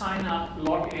to sign up,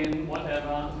 log in,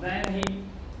 whatever. Then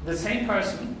the same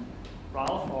person,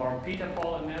 Ralph or Peter,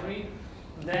 Paul, and Mary,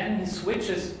 then he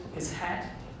switches his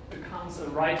hat, becomes a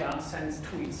writer, sends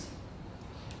tweets.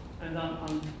 And then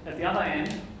at the other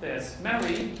end, there's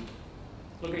Mary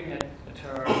looking at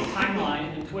her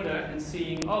timeline in Twitter and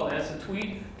seeing, oh, there's a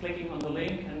tweet, clicking on the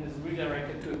link, and is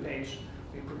redirected to a page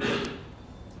we produced.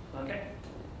 Okay?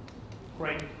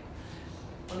 Great.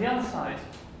 On the other side,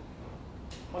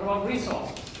 what about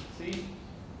resources? See?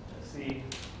 That's the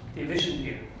division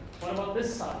here. What about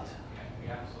this side? Okay, we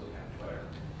absolutely have Twitter.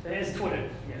 There is Twitter,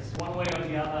 yes. One way or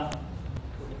the other.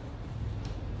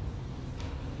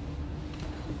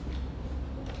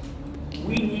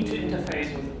 We need to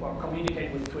interface with or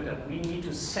communicate with Twitter. We need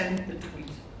to send the tweet.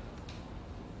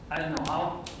 I don't know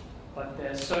how, but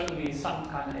there's certainly some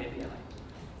kind of API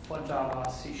for Java,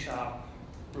 C#,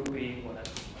 Ruby,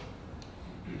 whatever.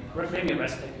 Maybe a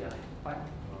REST API. Right?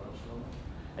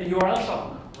 A URL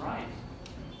shortener, right?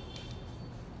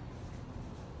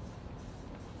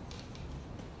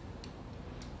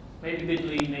 Maybe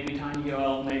Bitly, maybe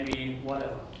TinyURL, maybe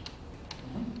whatever.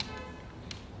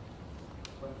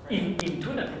 Even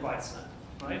Twitter provides that,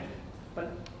 right?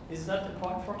 But is that the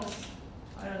point for us?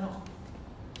 I don't know.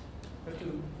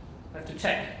 Have to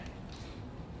check.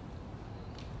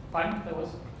 Pardon? There was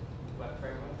Web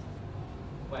framework.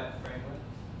 Web framework.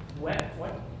 web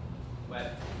what?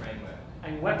 Web framework.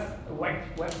 And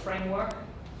web framework.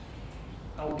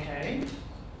 Okay.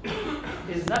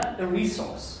 Is that a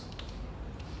resource?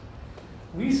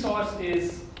 Resource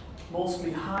is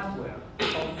mostly hardware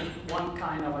of one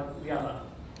kind or the other,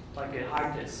 like a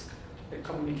hard disk, a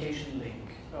communication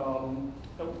link,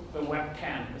 a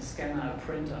webcam, a scanner, a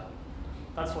printer.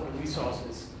 That's what a resource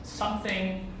is.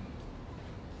 Something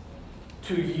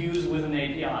to use with an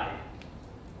API,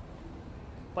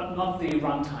 but not the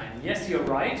runtime. Yes, you're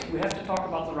right. We have to talk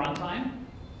about the runtime.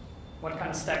 What kind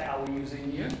of stack are we using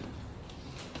here?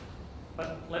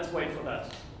 But let's wait for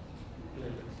that a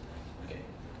little bit. Okay.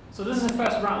 So this is the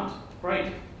first round.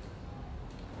 Great.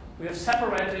 We have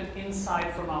separated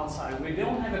inside from outside. We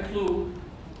don't have a clue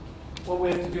what we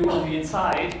have to do on the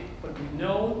inside, but we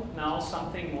know now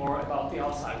something more about the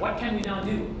outside. What can we now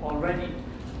do already?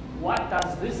 What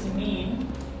does this mean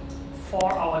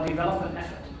for our development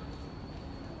effort?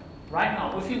 Right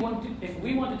now, if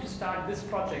we wanted to start this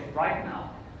project right now,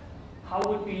 how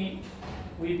would we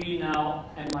be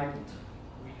now enlightened?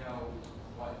 We know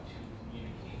what to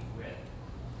communicate with.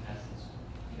 In essence,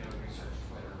 we know research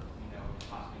Twitter, we know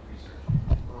cosmic research.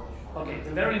 Okay,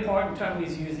 the very important term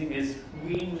he's using is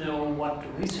we know what to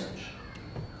research.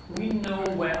 We know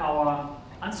where our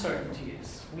uncertainty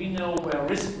is. We know where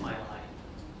risk may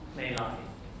lie.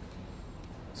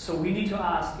 So we need to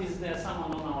ask, is there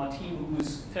someone on our team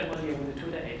who's familiar with the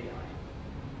Twitter API?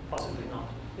 Possibly not.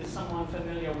 Is someone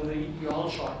familiar with the URL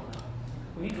shortener?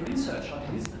 We need to research how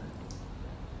to use that.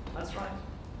 That's right.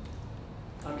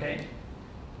 Okay.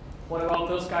 What about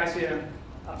those guys here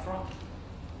up front?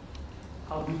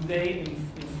 How do they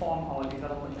inform our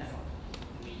development effort?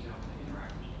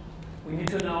 We need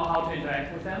to know how to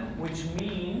interact with them, which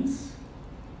means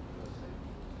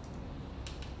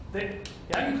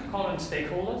yeah, you could call them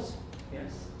stakeholders.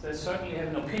 Yes, they certainly have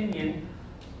an opinion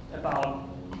about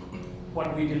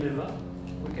what we deliver.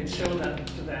 We can show that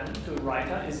to them, to a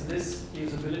writer. Is this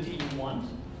usability you want?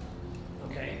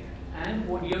 Okay. And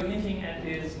what you're hinting at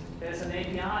is there's an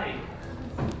API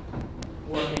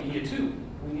working here too.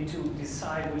 We need to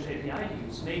decide which API to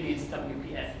use. Maybe it's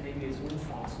WPF, maybe it's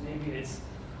WinForms, maybe it's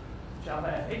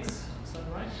JavaFX. Is that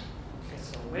right? Okay,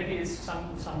 so maybe it's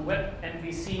some web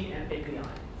MVC and API.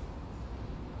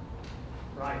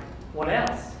 Right. What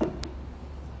else?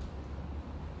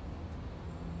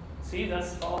 See,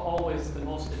 that's always the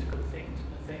most difficult thing.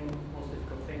 Most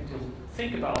difficult thing to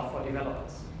think about for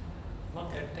developers.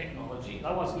 Not technology.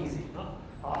 That was easy. No?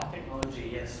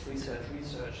 Technology. Yes. Research.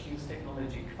 Use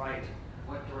technology. Right.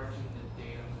 What direction the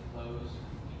data flows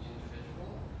from each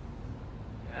individual?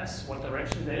 Yes. What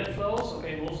direction data flows?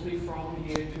 Okay, mostly from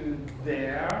here to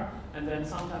there, and then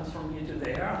sometimes from here to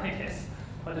there, I guess.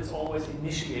 But it's always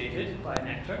initiated by an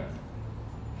actor.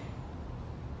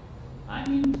 I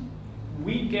mean,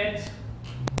 we get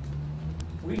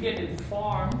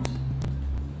informed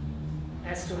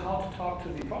as to how to talk to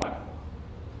the product owner.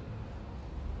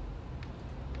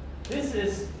 This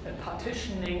is a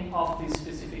partitioning of the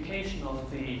specification of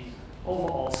the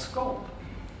overall scope.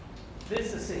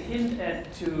 This is a hint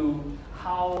at to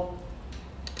how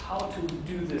to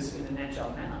do this in an agile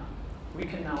manner. We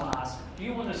can now ask, do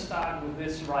you want to start with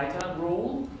this writer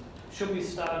role? Should we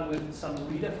start with some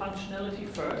reader functionality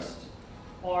first?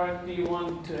 Or do you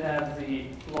want to have the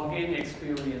login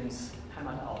experience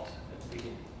hammered out at the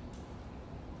beginning?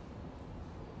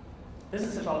 This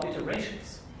is about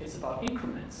iterations. It's about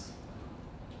increments.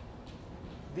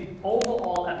 The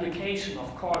overall application,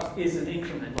 of course, is an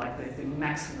increment, like the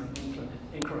maximum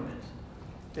increment,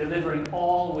 delivering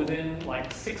all within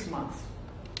like 6 months.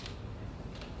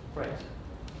 Right,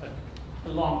 a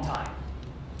long time.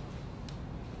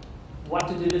 What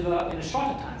to deliver in a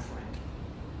shorter time frame?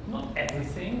 Not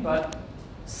everything, but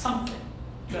something.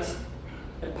 Just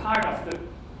a part of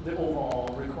the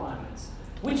overall requirements.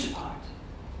 Which part?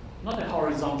 Not a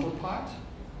horizontal part.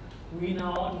 We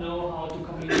now know how to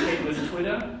communicate with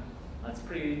Twitter. That's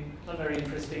not very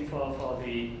interesting for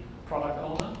the product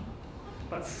owner.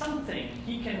 But something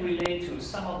he can relate to,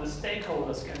 some of the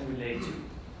stakeholders can relate to.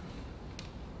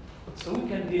 So we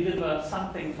can deliver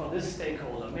something for this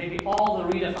stakeholder, maybe all the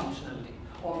reader functionality,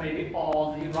 or maybe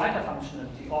all the writer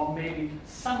functionality, or maybe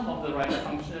some of the writer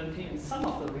functionality and some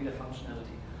of the reader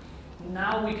functionality.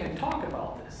 Now we can talk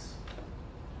about this.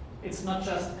 It's not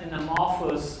just an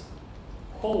amorphous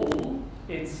whole,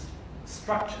 it's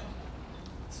structured.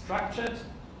 Structured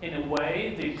in a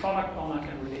way the product owner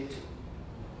can relate to.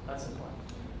 That's important.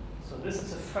 So this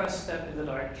is the first step in the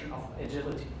direction of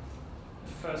agility.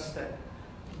 The first step,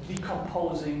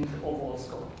 decomposing the overall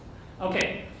scope.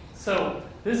 Okay, so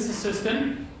this is the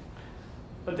system,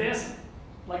 but there's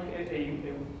like a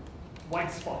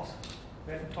white spot.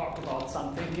 We haven't talked about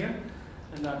something here,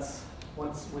 and that's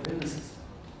what's within the system.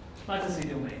 That is the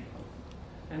domain.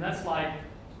 And that's like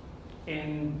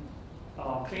in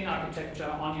clean architecture,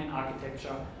 onion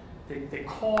architecture, the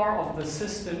core of the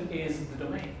system is the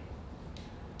domain.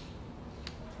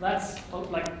 That's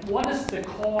like, what is the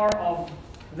core of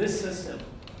this system?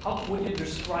 How would you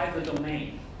describe the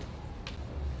domain?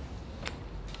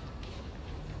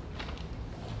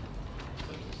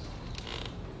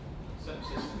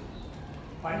 Subsystems.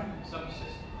 Pardon?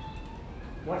 Subsystems.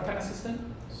 What kind of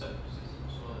system?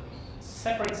 Subsystems. Well,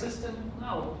 Separate system?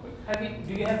 No.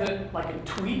 Do you have like a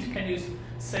tweet? Can you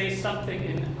say something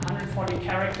in 140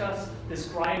 characters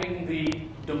describing the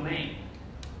domain?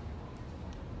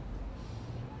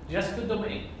 Just the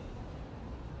domain.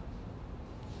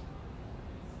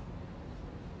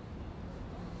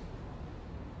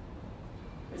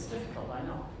 It's difficult, I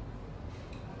know.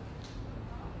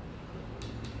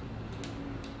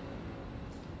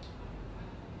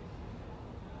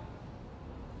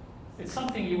 It's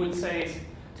something you would say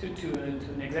to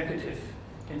an executive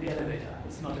in the elevator.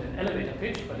 It's not an elevator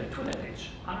pitch, but a Twitter pitch.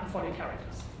 140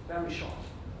 characters, very short.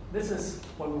 This is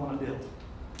what we want to build.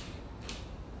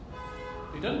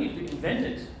 You don't need to invent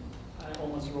it. I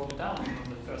almost wrote it down on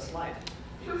the first slide.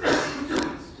 it sends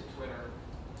tweets to Twitter,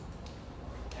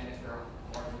 and if there are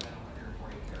more than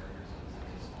 140 characters,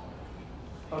 it's a smaller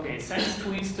tweet. Okay, it sends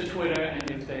tweets to Twitter,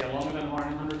 and if they are longer than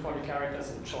 140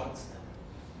 characters, it shortens them.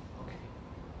 Okay.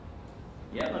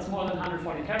 Yeah, that's more than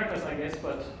 140 characters, I guess,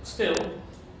 but still,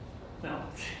 no.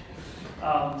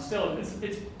 Still,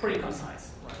 it's pretty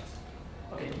concise, right?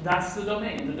 Okay, that's the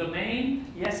domain. The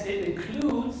domain, yes, it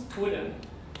includes Twitter,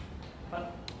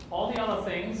 but all the other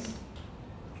things,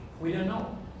 we don't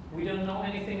know. We don't know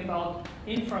anything about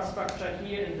infrastructure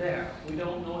here and there. We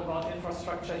don't know about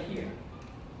infrastructure here.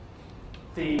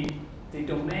 The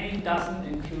domain doesn't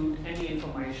include any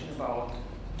information about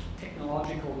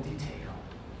technological detail.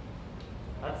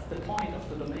 That's the point of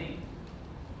the domain.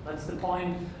 That's the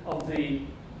point of the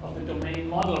domain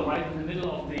model right in the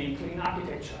middle of the clean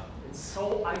architecture. It's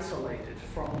so isolated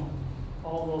from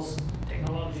all those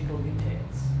technological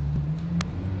details.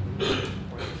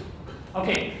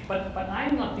 Okay, but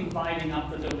I'm not dividing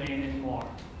up the domain anymore.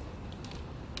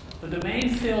 The domain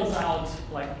fills out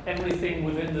like everything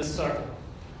within this circle.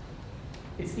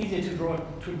 It's easier to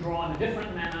draw in a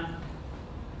different manner,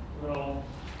 though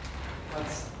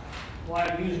that's why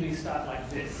I usually start like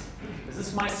this. This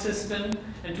is my system,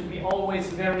 and to be always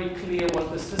very clear what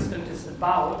the system is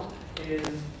about is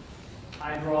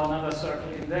I draw another circle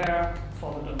in there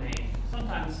for the domain.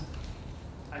 Sometimes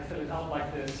I fill it out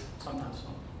like this, sometimes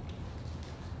not.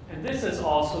 And this is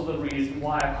also the reason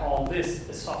why I call this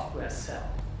a software cell.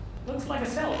 Looks like a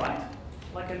cell, right?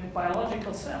 Like a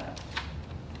biological cell.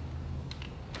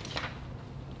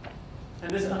 And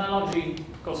this analogy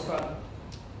goes further.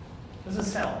 This is a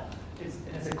cell. It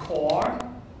has a core.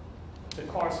 The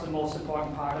core is the most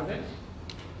important part of it.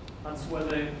 That's where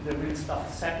the real stuff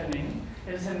is happening.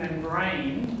 It is a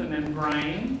membrane. The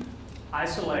membrane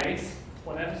isolates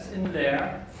whatever's in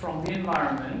there from the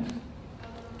environment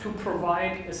to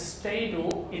provide a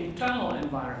stable internal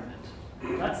environment.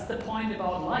 That's the point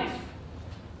about life.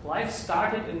 Life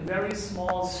started in very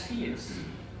small spheres.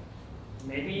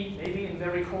 Maybe in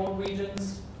very cold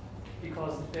regions,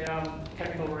 because their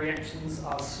chemical reactions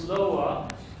are slower,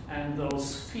 and those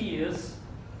spheres,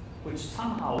 which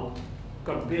somehow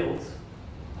got built,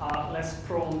 are less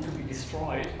prone to be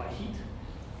destroyed by heat.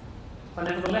 But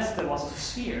nevertheless, there was a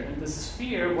sphere, and the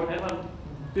sphere, whatever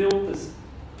built this,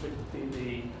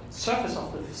 the surface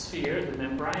of the sphere, the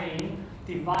membrane,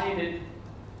 divided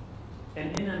an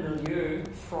inner milieu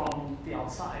from the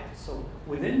outside. So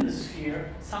within the sphere,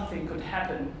 something could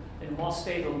happen in a more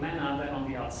stable manner than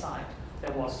on the outside.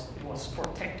 It was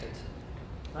protected.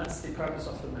 That's the purpose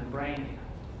of the membrane here.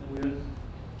 And we'll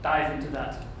dive into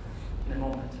that in a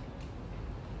moment.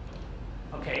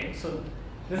 Okay, so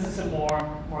this is a more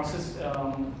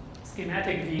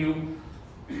schematic view.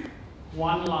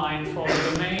 One line for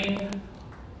the domain,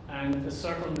 and a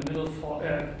circle in the middle for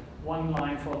one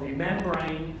line for the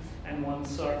membrane, and one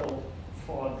circle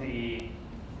for the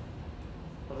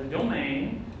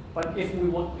domain. But if we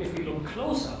look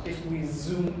closer, if we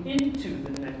zoom into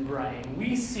the membrane,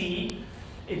 we see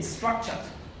it's structured.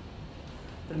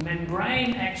 The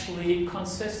membrane actually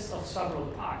consists of several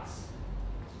parts.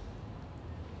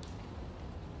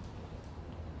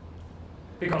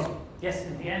 Because yes,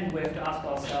 in the end, we have to ask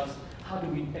ourselves, how do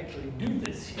we actually do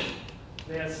this here?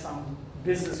 There's some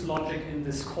business logic in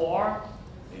this core.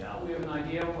 Yeah, we have an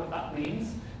idea of what that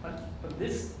means. But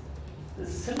this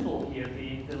symbol here,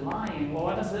 the line, well,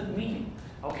 what does it mean?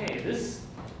 Okay, this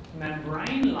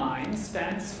membrane line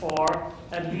stands for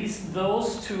at least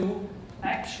those two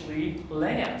actually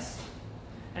layers.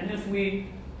 And if we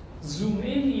zoom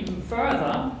in even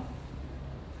further,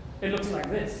 it looks like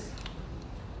this.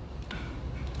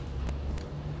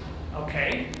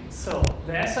 Okay, so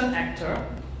there's an actor.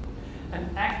 An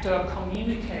actor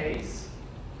communicates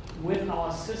with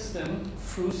our system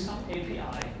through some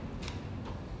API,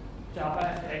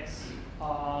 JavaFX,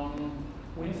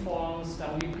 WinForms,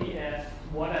 WPF,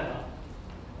 whatever.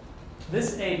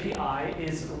 This API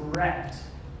is wrapped,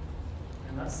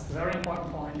 and that's a very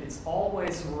important point, it's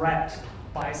always wrapped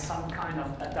by some kind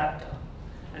of adapter.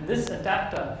 And this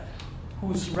adapter,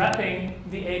 who's wrapping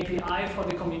the API for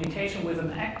the communication with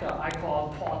an actor, I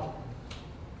call portal.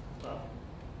 So,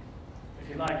 if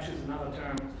you like, choose another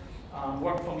term.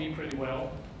 Worked for me pretty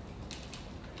well.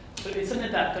 So it's an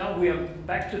adapter. We are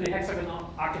back to the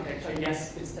hexagonal architecture.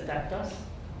 Yes, it's adapters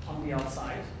on the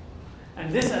outside.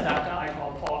 And this adapter I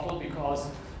call portal because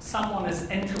someone is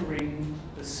entering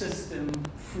the system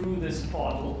through this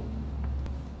portal.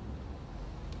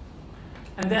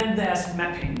 And then there's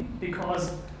mapping,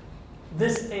 because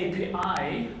this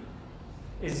API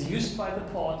is used by the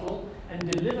portal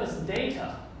and delivers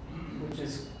data, which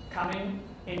is coming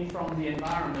in from the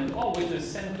environment, or which is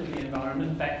sent to the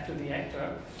environment back to the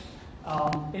actor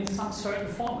in some certain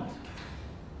format.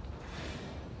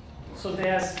 So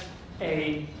there's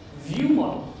a view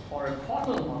model or a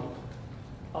portal model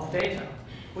of data,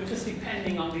 which is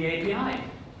depending on the API.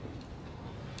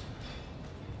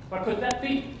 What could that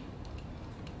be?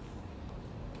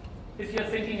 If you're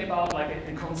thinking about like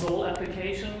a console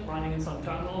application running in some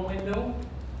terminal window,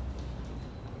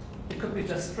 it could be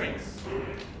just strings.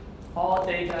 All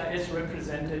data is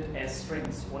represented as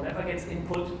strings. Whatever gets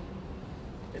input,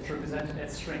 it's represented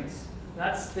as strings.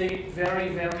 That's the very,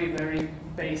 very, very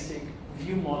basic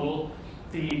view model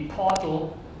the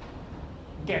portal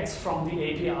gets from the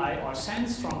API or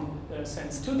sends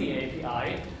to the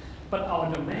API, but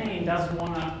our domain doesn't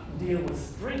want to deal with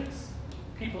strings.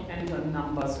 People enter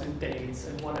numbers and dates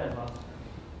and whatever,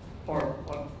 or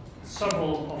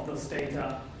several of those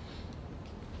data.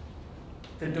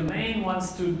 The domain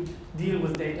wants to deal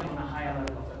with data on a higher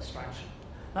level of abstraction.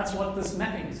 That's what this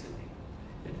mapping is doing.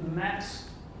 It maps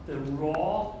the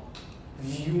raw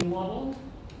view model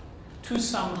to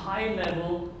some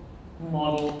high-level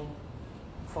model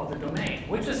for the domain,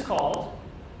 which is called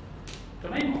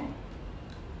domain model.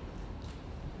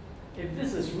 If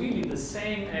this is really the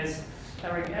same as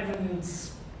Eric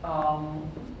Evans,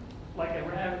 like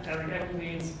Eric Evans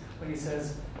means when he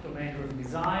says domain-driven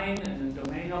design and a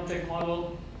domain object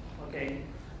model, okay,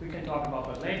 we can talk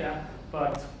about that later,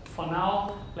 but for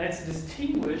now, let's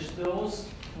distinguish those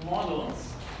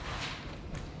models.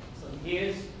 So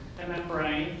here's a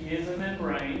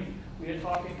membrane, we are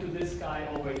talking to this guy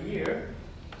over here,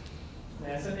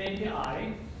 there's an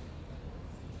API,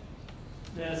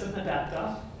 there's an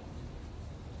adapter,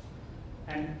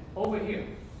 and over here,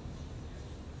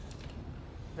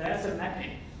 there's a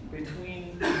mapping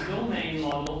between the domain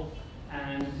model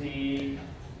and the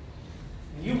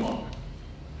view model.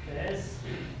 There's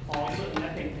also a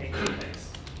mapping taking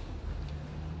place.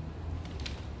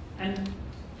 And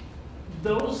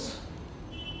those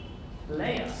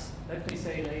layers, let me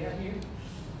say layer here,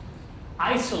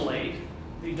 isolate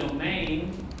the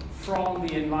domain from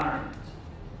the environment.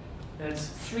 There's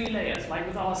 3 layers, like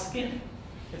with our skin.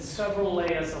 It's several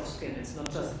layers of skin. It's not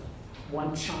just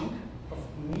one chunk of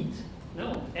meat.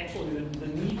 No, actually the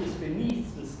meat is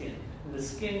beneath the skin. And the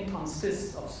skin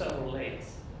consists of several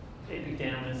layers,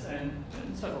 epidermis and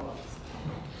several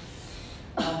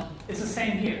others. It's the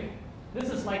same here. This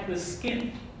is like the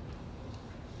skin.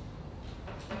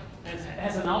 It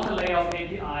has an outer layer of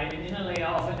API, an inner layer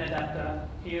of an adapter.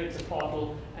 Here it's a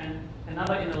portal, and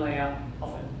another inner layer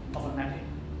of a mapping.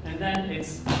 And then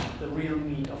it's the real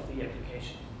meat of the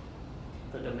application,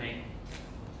 the domain.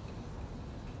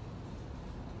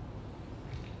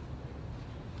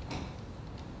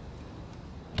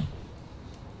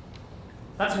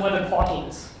 That's where the portal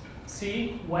is.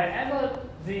 See, wherever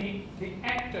the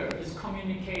actor is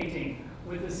communicating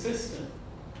with the system,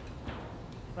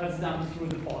 that's done through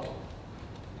the portal.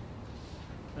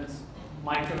 That's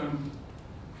my term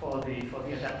for the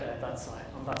adapter at that side,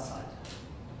 on that side.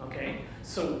 Okay?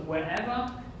 So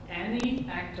wherever any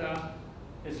actor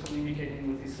is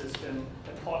communicating with the system,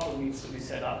 a portal needs to be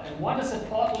set up. And what is a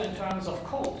portal in terms of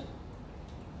code?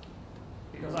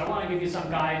 because I want to give you some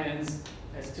guidance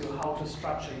as to how to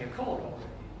structure your code already.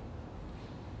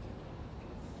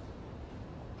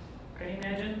 Can you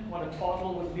imagine what a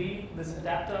portal would be, this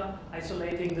adapter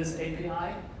isolating this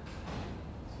API?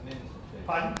 It's an interface.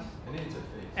 Pardon? An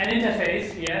interface. An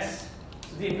interface, yes.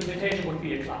 The implementation would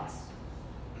be a class.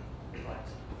 Right.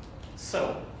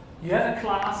 So, you have a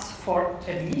class for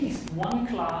at least one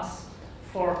class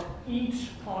for each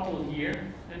portal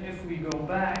here. And if we go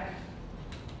back,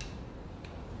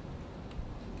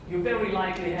 you very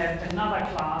likely have another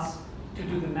class to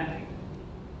do the mapping.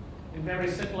 In very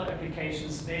simple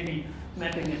applications, maybe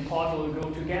mapping and portal will go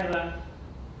together,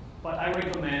 but I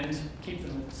recommend keep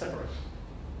them separate.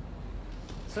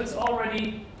 So it's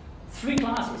already 3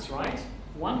 classes, right?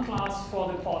 One class for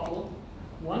the portal,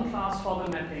 one class for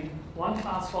the mapping, one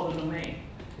class for the domain.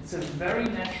 It's a very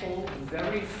natural,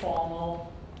 very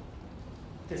formal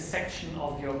dissection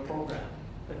of your program,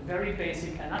 a very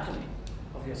basic anatomy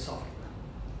of your software.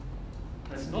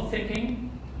 There's no thinking,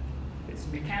 it's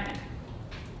mechanic.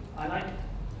 I like it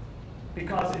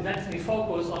because it lets me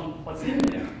focus on what's in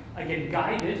there. I get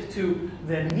guided to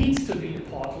there needs to be a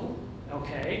portal.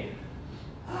 Okay,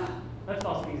 that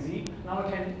was easy. Now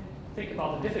I can think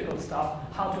about the difficult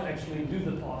stuff, how to actually do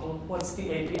the portal. What's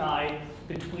the API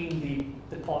between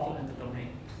the portal and the domain?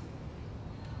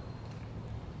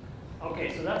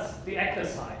 Okay, so that's the actor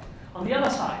side. On the other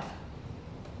side,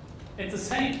 it's the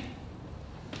same.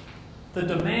 The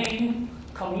domain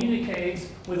communicates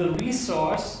with a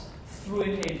resource through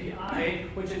an API,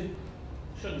 which it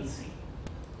shouldn't see.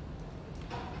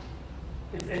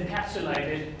 It's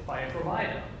encapsulated by a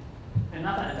provider,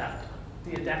 another adapter,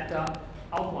 the adapter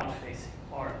outward facing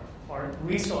or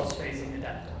resource facing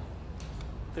adapter.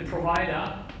 The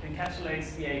provider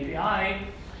encapsulates the API,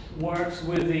 works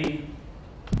with the,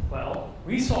 well,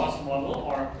 resource model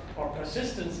or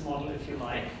persistence model if you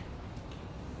like.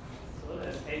 So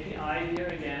there's API here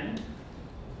again.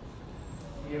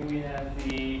 Here we have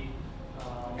the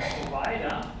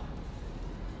provider,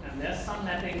 and there's some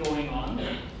mapping going on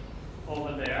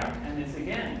over there, and it's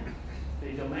again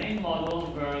the domain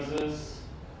model versus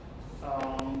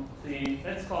the,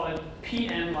 let's call it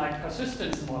PM like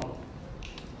persistence model.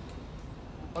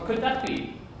 What could that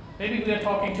be? Maybe we are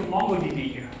talking to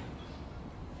MongoDB here.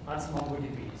 That's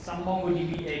MongoDB, some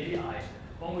MongoDB API.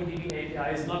 MongoDB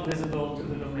API is not visible to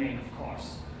the domain, of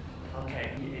course.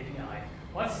 Okay, the API.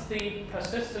 What's the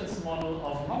persistence model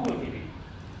of MongoDB?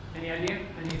 Any idea?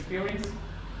 Any experience?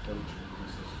 Eventually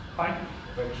consistent. Pardon?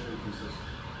 Eventually consistent.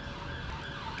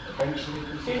 Eventually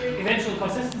consistent. Eventual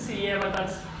consistency, yeah, but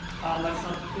that's not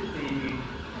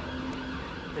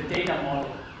the data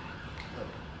model.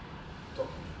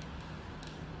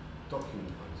 Document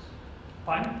based.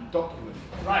 Pardon? Document.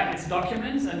 Right, it's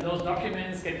documents, and those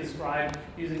documents get described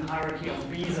using hierarchy of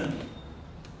BSON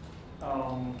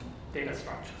data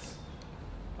structures.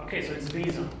 Okay, so it's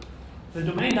BSON. The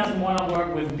domain doesn't want to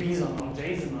work with BSON or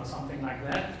JSON or something like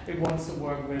that. It wants to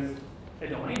work with a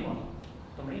domain model,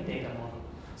 domain data model.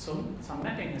 So some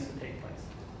mapping has to take place.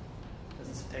 This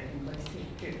is taking place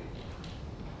here.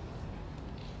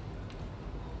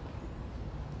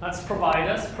 That's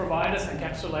providers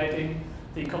encapsulating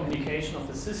the communication of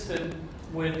the system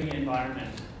with the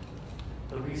environment,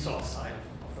 the resource side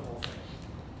of the whole thing.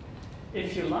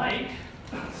 If you like,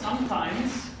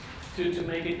 sometimes to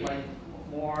make it like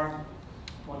more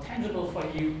tangible for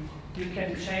you, you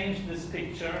can change this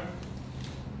picture,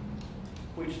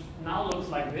 which now looks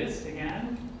like this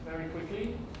again, very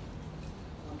quickly.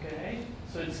 Okay,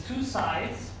 so it's two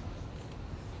sides,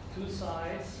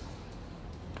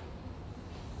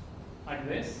 like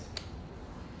this,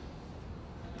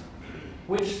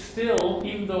 which still,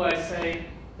 even though I say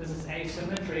this is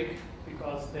asymmetric,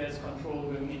 because there's control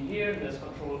going in here, there's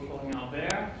control flowing out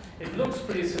there, it looks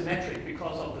pretty symmetric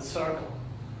because of the circle.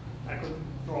 I could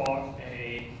draw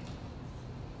a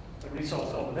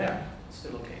resource over there, it's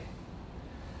still okay.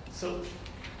 So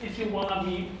if you want to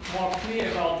be more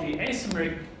clear about the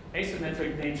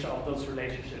asymmetric nature of those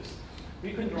relationships,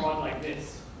 we can draw it like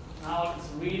this. Now it's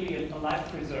really a life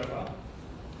preserver.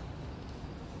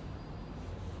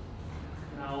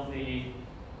 Now the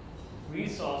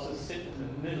resources sit in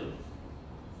the middle,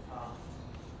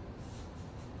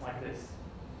 like this.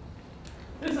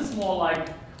 This is more like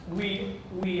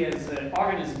we as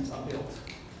organisms are built.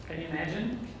 Can you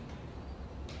imagine?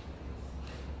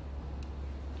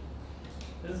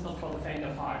 This is not for the faint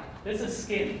of heart. This is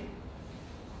skin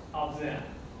out there,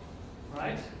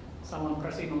 right? Someone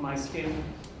pressing on my skin,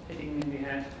 hitting me in the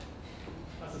head.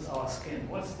 This is our skin.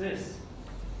 What's this?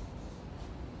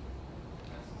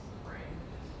 That's the brain.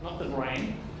 Not the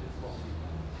brain.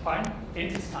 Pardon?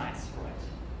 Intestines, right.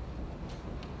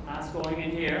 That's going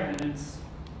in here, and it's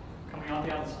coming out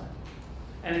the other side.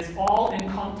 And it's all in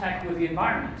contact with the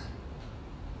environment.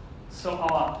 So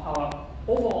our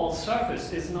overall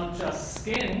surface is not just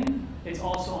skin, it's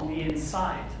also on the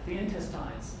inside, the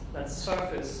intestines, that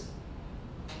surface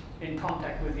in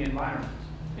contact with the environment.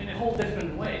 In a whole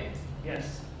different way.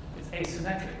 Yes, it's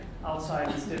asymmetric.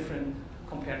 Outside is different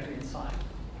compared to inside.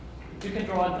 You can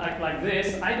draw it like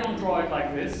this. I don't draw it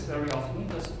like this very often,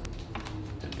 just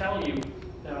to tell you,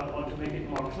 or to make it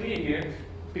more clear here,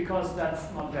 because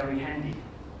that's not very handy,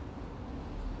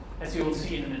 as you will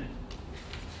see in a minute.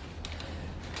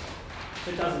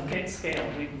 It doesn't scale,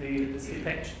 this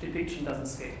depiction doesn't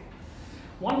scale.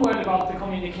 One word about the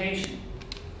communication.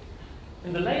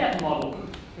 In the layered model,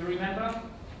 you remember,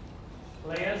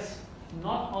 layers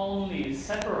not only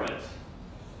separate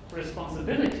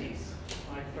responsibilities,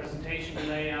 like presentation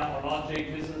layer or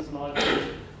logic, business logic,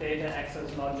 data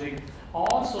access logic,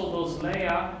 also those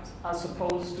layers are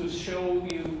supposed to show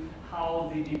you how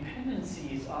the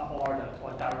dependencies are ordered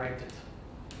or directed.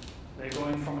 They're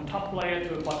going from a top layer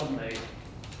to a bottom layer.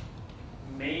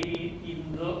 Maybe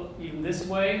even this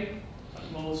way, but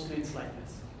mostly it's like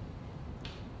this.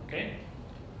 Okay?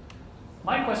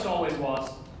 My question always was,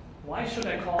 why should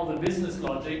I call the business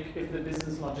logic if the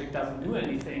business logic doesn't do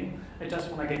anything? I just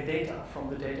want to get data from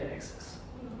the data access.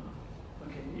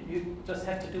 Okay, you just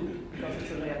have to do it because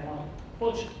it's a layered model.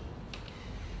 Bullshit.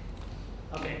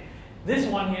 Okay, this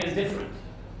one here is different.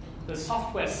 The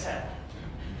software cell.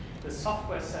 The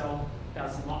software cell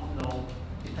does not know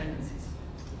dependencies.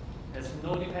 There's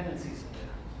no dependencies in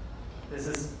there. This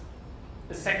is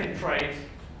the second trait,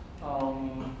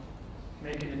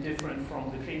 making it different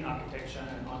from the clean architecture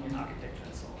and onion architecture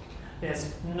and so on.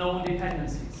 There's no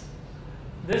dependencies.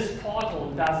 This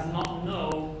portal does not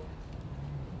know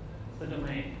the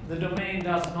domain. The domain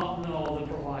does not know the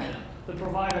provider. The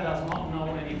provider does not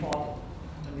know any portal,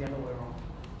 and the other way around.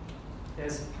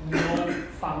 There's no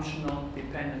functional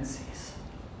dependencies.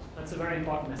 That's a very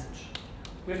important message.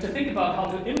 We have to think about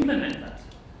how to implement that.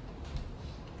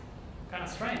 Kind of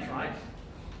strange, right?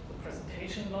 The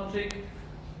presentation logic,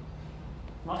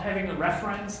 not having a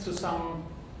reference to some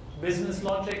business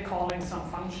logic, calling some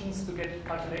functions to get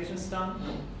calculations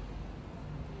done.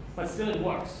 But still it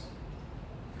works.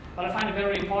 But I find it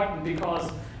very important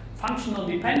because functional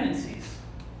dependencies,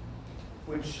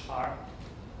 which are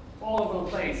all over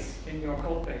the place in your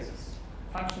code bases,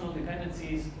 functional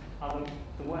dependencies are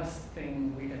the worst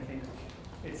thing we can think of.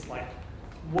 It's like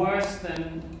worse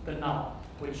than the null,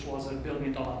 which was a $1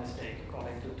 billion mistake,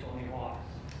 according to Tony Hoare.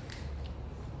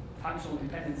 Functional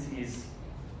dependencies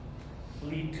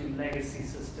lead to legacy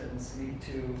systems, lead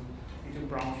to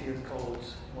brownfield code,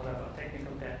 whatever,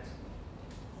 technical debt.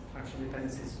 Functional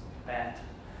dependencies, bad.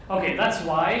 Okay, that's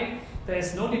why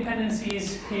there's no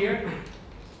dependencies here,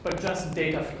 but just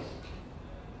data flow.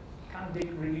 Can't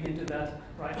dig really into that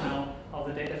right now, how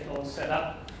the data flow is set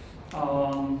up.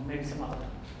 Maybe some other time.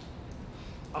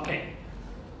 Okay,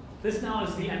 this now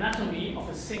is the anatomy of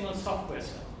a single software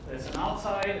cell. There's an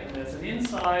outside and there's an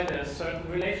inside. There's certain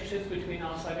relationships between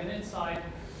outside and inside,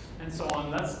 and so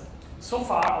on. That's so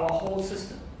far our whole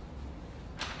system.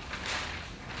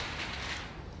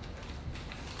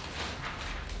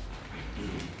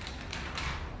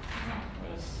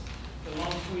 Where's the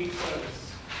long tweet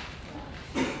service?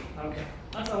 Okay,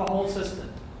 that's our whole system.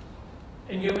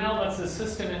 In UML, that's the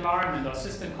system environment or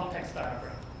system context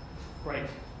diagram. Great.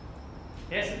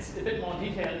 Yes, it's a bit more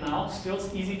detailed now. Still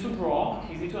easy to draw,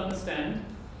 easy to understand,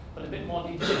 but a bit more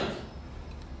detailed.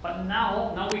 But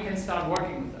now we can start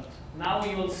working with that. Now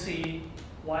we will see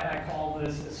why I call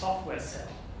this a software cell.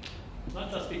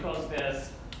 Not just because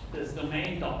there's this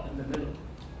domain dot in the middle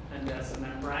and there's a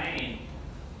membrane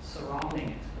surrounding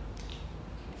it.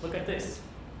 Look at this.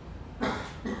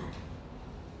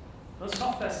 Those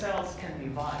software cells can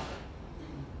divide.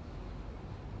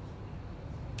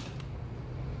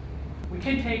 We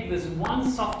can take this one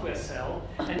software cell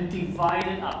and divide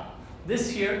it up. This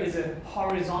here is a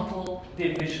horizontal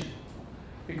division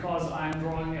because I'm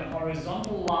drawing a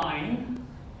horizontal line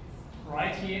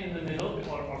right here in the middle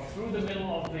or through the middle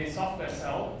of the software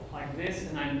cell like this,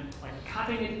 and I'm like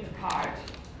cutting it apart.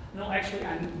 No, actually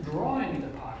I'm drawing it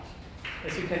apart.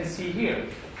 As you can see here,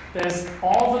 there's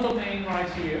all the domain right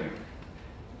here,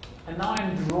 and now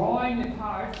I'm drawing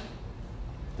apart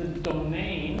the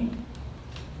domain.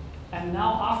 And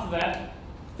now after that,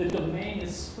 the domain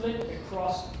is split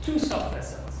across two software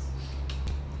cells.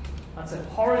 That's a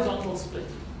horizontal split.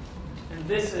 And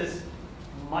this is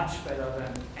much better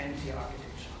than empty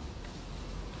architecture.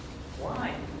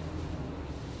 Why?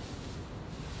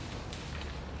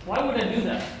 Why would I do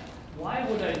that? Why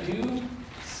would I do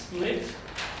split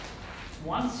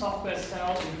one software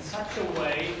cell in such a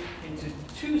way into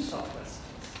two software cells?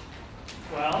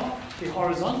 Well, the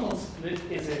horizontal split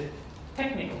is a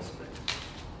technical split.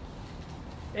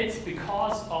 It's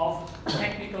because of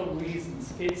technical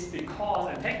reasons. It's because,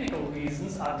 and technical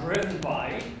reasons are driven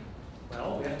by,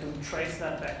 well, we have to trace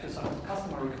that back to some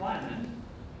customer requirement,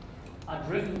 are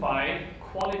driven by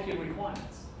quality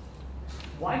requirements.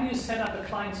 Why do you set up a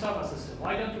client-server system?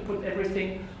 Why don't you put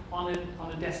everything on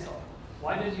a desktop?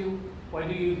 Why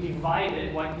do you divide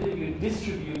it? Why do you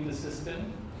distribute the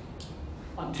system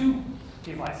on two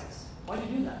devices? Why do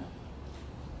you do that?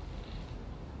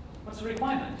 What's the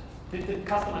requirement? Did the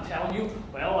customer tell you,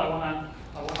 well, I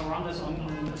want to run this on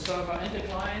a server and a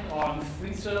client, or on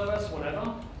 3 servers, whatever?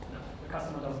 No, the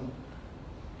customer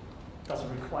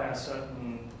doesn't require a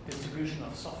certain distribution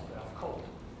of software, of code.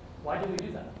 Why do we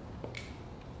do that?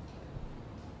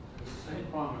 It's the same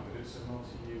requirement, but it's a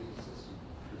multi-user system.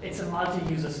 It's a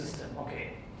multi-user system,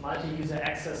 okay. Multi-user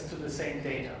access to the same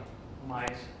data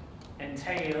might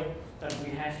entail that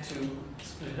we have to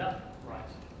split it up, right?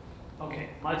 Okay,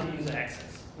 multi-user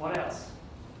access. What else?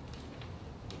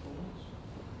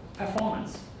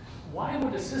 Performance. Why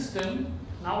would a system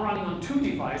now running on 2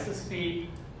 devices be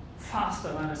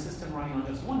faster than a system running on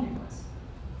just 1 device?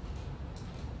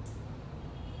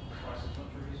 Twice as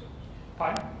much resources.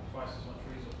 Pardon? Twice as much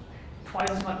resources. Twice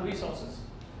as much resources.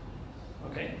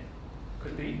 Okay,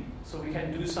 could be. So we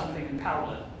can do something in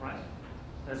parallel, right?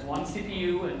 There's one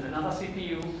CPU and another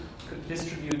CPU could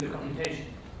distribute the computation.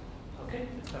 Okay,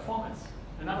 it's performance.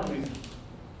 Another reason.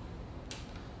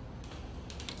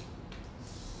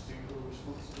 Single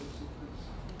responsibility principle.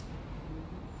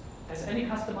 Has any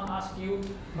customer asked you,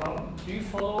 do you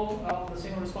follow the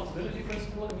single responsibility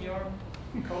principle in your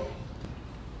code?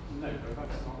 No, but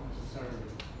that's not necessarily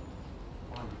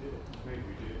why we did it. Maybe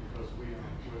we did it because we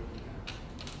aren't working out.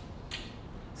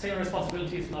 Single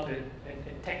responsibility is not a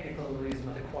technical reason,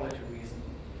 not a quality reason.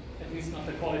 At least not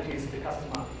the qualities the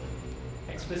customer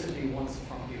explicitly wants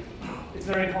from you. It's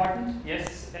very important.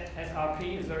 Yes,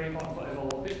 SRP is very important for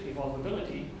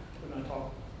evolvability. We're going to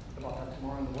talk about that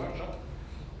tomorrow in the workshop.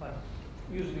 But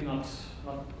usually not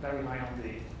very high on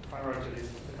the priority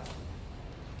list of the customer.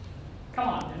 Come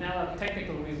on, another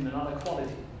technical reason, another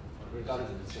quality.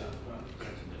 Redundancy.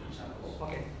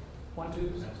 Okay. Want to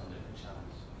Present on different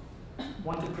channels.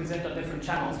 Want to present on different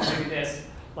channels. Maybe there's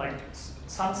like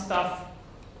some stuff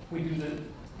we do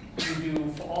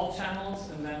for all channels,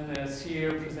 and then there's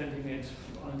here presenting it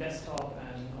on desktop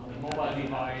and on a mobile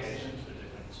device. For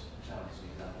different channels, so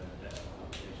you have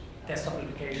a Desktop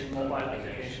application, mobile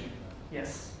application.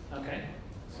 Yes. Okay.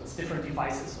 So it's different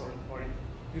devices or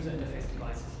user interface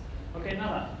devices. Okay,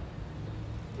 another.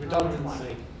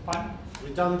 Redundancy. Pardon?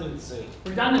 Redundancy.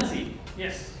 Redundancy.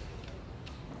 Yes.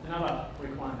 Another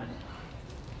requirement.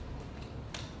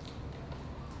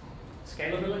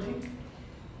 Scalability.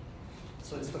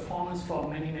 So it's performance for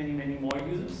many more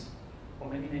users, or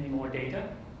many more data.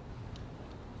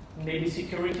 Maybe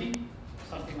security,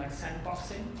 something like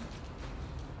sandboxing.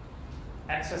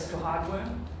 Access to hardware.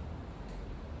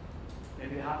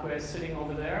 Maybe the hardware is sitting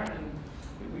over there and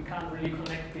we can't really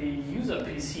connect the user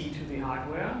PC to the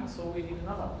hardware, so we need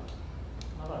another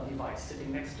device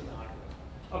sitting next to the hardware.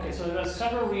 Okay, so there are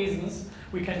several reasons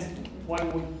why we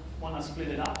would want to split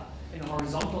it up in a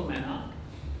horizontal manner.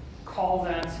 Call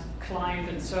that client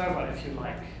and server, if you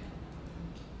like.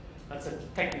 That's a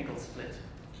technical split.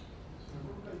 So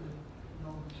what about the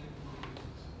non-technical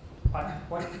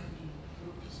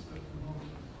reasons?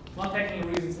 But what? Non-technical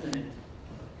reasons in it.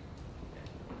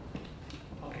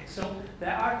 Okay, so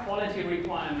there are quality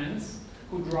requirements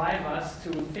who drive us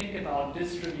to think about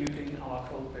distributing our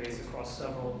code base across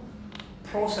several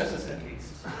processes at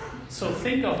least. So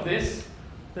think of this,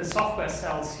 the software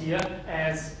cells here,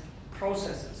 as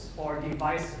processes or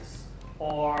devices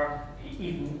or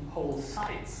even whole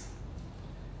sites.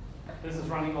 This is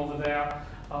running over there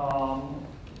on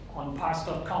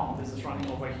parse.com. This is running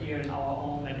over here in our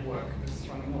own network. This is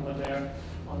running over there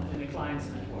in the client's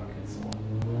network and so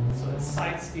on. So it's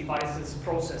sites, devices,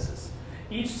 processes.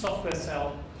 Each software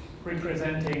cell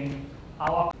representing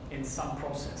our in some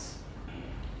process.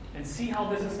 And see how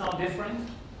this is now different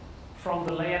from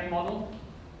the layered model?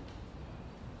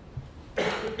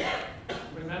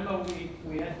 Remember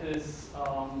we had this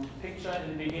picture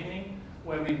in the beginning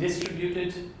where we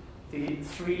distributed the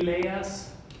 3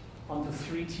 layers onto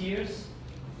 3 tiers,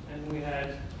 and we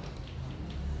had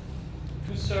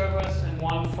 2 servers and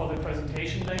 1 for the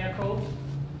presentation layer code.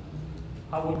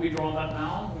 How would we draw that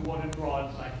now? We want to draw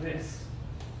it like this.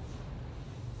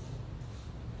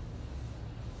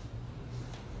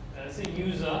 There's a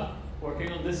user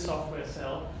working on this software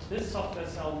cell. This software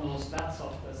cell knows that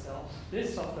software cell.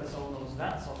 This software cell knows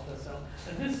that software cell.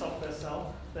 And this software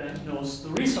cell then knows the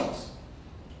resource.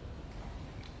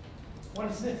 What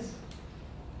is this?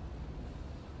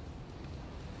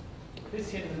 This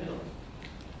here in the middle.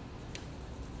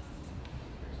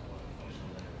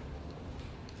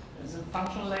 Is it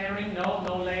functional layering? No,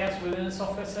 no layers within a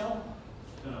software cell?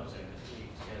 No, I'm saying that we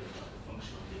together like the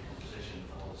functional decomposition of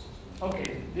the whole system.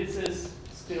 Okay, this is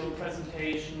still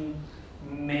presentation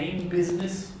main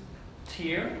business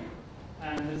tier,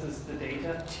 and this is the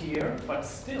data tier, but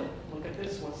still, look at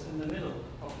this, what's in the middle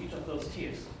of each of those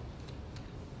tiers?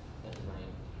 A domain.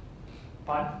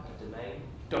 Pardon? A domain.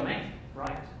 Domain,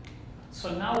 right.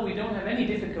 So now we don't have any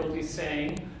difficulty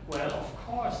saying, well, of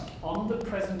course, on the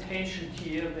presentation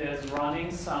tier, there's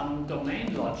running some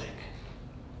domain logic.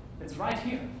 It's right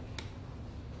here.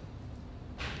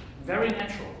 Very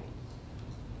natural.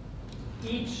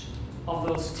 Each of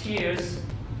those tiers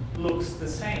looks the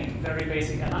same, very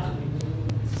basic anatomy.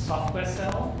 It's a software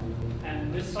cell,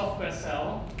 and this software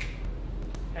cell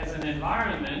has an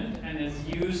environment and is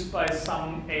used by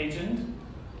some agent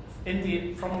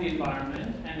from the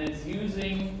environment, and it's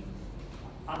using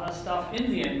other stuff in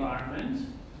the environment.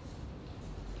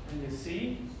 And you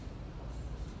see,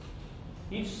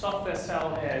 each software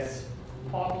cell has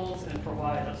portals and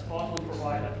providers, portal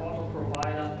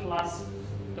provider, plus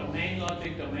domain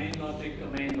logic, domain logic,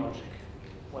 domain logic,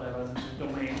 whatever the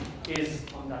domain is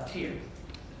on that tier.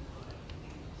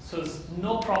 So there's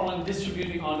no problem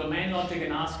distributing our domain logic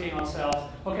and asking ourselves,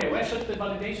 okay, where should the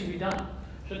validation be done?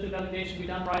 Should the validation be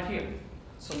done right here?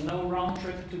 So no round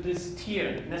trip to this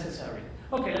tier necessary.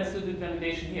 Okay, let's do the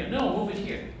validation here. No, move it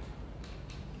here.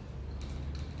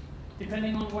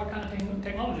 Depending on what kind of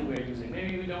technology we're using.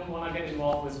 Maybe we don't want to get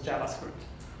involved with JavaScript.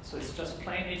 So it's just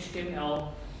plain HTML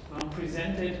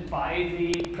presented by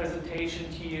the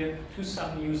presentation tier to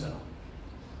some user.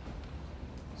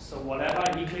 So whatever,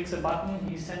 he clicks a button,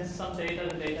 he sends some data,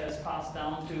 the data is passed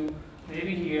down to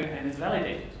maybe here and it's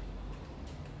validated.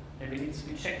 Maybe it needs to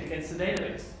be checked against the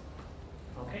database.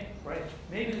 Okay, great.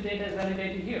 Maybe the data is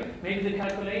validated here. Maybe the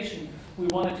calculation we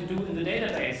wanted to do in the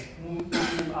database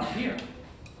move up here.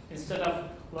 Instead of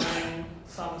learning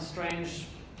some strange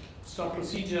stored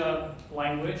procedure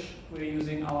language, we're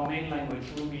using our main language,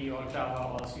 Ruby or Java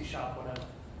or C#, whatever.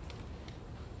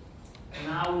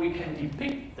 Now we can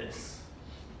depict this.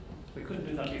 We couldn't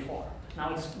do that before.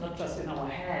 Now it's not just in our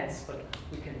heads, but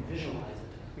we can visualize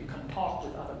it. We can talk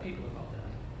with other people about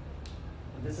that.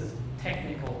 And this is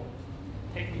technical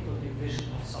division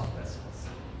of software cells.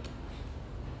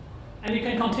 And you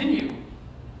can continue.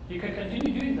 You can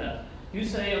continue doing that. You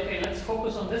say, okay, let's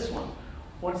focus on this one.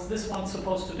 What's this one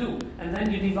supposed to do? And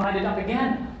then you divide it up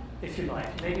again, if you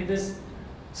like. Maybe this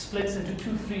splits into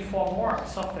 2, 3, 4 more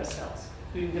software cells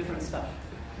doing different stuff.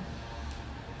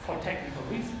 For technical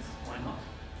reasons, why not?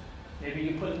 Maybe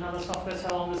you put another software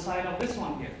cell on the side of this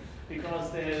one here,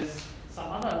 because there's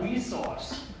some other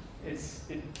resource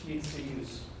it needs to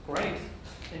use. Great.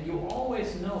 And you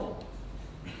always know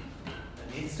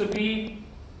there needs to be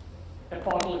a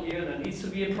portal here, there needs to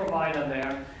be a provider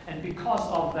there, and because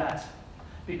of that,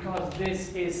 because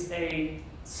this is a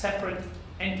separate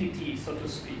entity, so to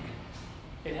speak,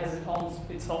 it has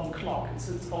its own clock, it's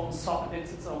its own socket,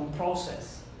 it's its own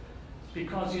process.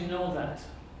 Because you know that,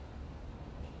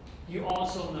 you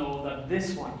also know that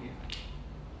this one here,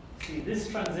 see this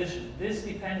transition, this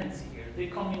dependency here, the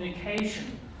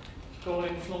communication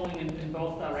flowing in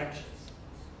both directions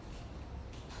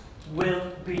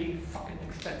will be fucking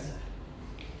expensive.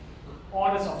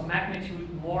 Orders of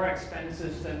magnitude more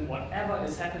expensive than whatever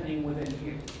is happening within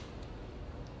here.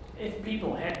 If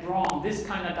people had drawn this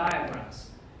kind of diagrams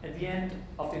at the end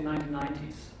of the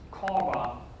 1990s,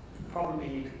 Corba,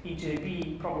 probably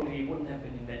EJB probably wouldn't have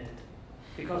been invented,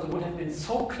 because it would have been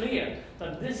so clear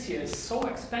that this here is so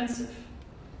expensive.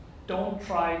 Don't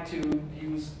try to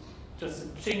use just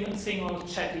a single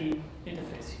chatty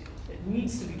interface here. It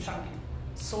needs to be chunky.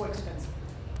 It's so expensive.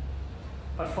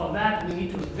 But for that, we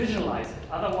need to visualize it.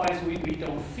 Otherwise, we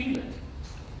don't feel it.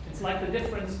 It's like the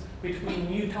difference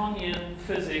between Newtonian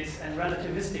physics and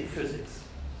relativistic physics.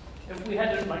 If we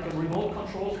had like a remote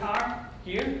control car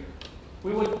here,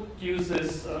 we would use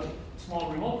this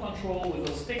small remote control with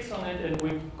those sticks on it, and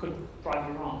we could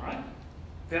drive around, right?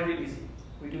 Very easy.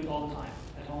 We do it all the time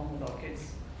at home with our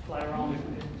kids. Fly around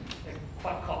with a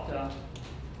quadcopter.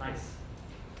 Nice.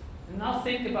 And now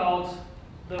think about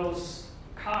those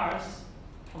cars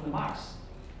on the Mars.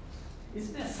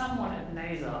 Is there someone at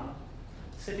NASA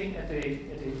sitting at a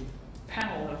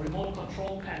panel, a remote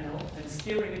control panel, and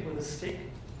steering it with a stick?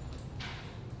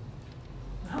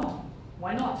 No.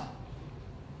 Why not?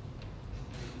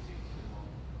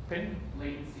 Pin?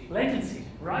 Latency. Latency,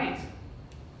 right.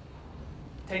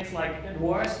 Takes like, at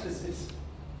worst, it's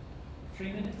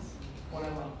 3 minutes,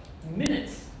 whatever.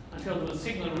 Minutes until the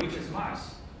signal reaches Mars.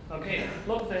 Okay,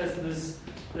 look, there's this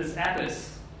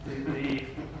abyss.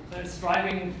 It's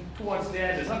driving towards the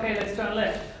abyss. Okay, let's turn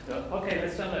left. Okay,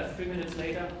 let's turn left. 3 minutes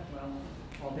later,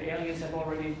 well, the aliens have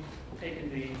already taken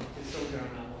the sojourner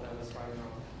that was driving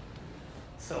around.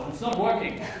 So it's not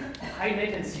working. High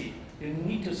latency. You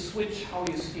need to switch how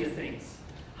you steer things.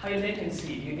 High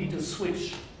latency. You need to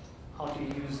switch how to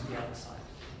use the other side.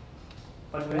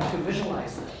 But we have to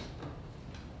visualize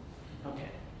that.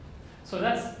 Okay. So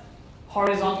that's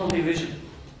horizontal division.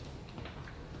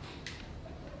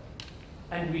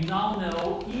 And we now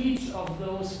know each of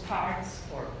those parts,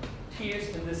 or tiers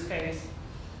in this case,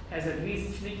 has at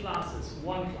least 3 classes.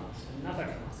 One class, another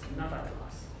class, another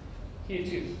class. Here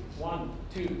too. 1,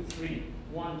 2, 3.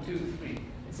 1, 2, 3.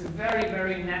 It's a very,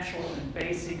 very natural and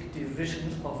basic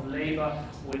division of labor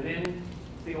within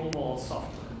the overall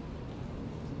software.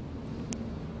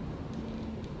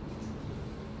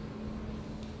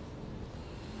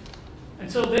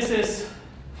 And so this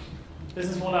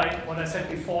is what I said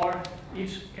before. Can you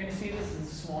see this in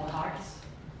small hearts?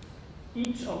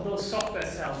 Each of those software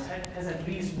cells has at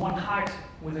least one heart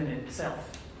within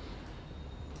itself.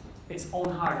 Its own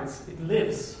heart. It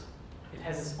lives. It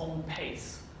has its own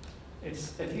pace.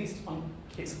 It's at least on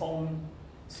its own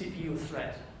CPU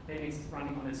thread. Maybe it's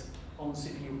running on its own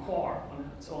CPU core,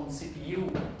 on its own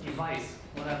CPU device,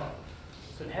 whatever.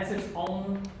 So it has its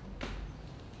own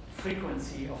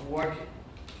frequency of working.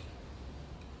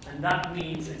 And that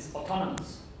means it's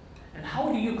autonomous. And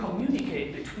how do you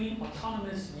communicate between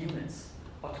autonomous units,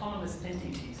 autonomous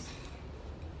entities?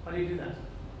 How do you do that?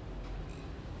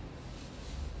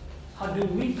 How do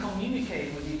we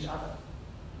communicate with each other?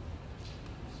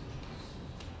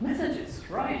 Messages,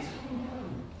 right.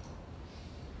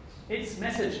 It's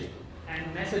messaging.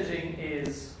 And messaging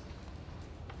is,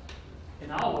 in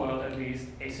our world at least,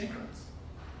 asynchronous.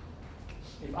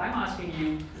 If I'm asking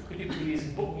you, could you please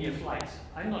book me a flight?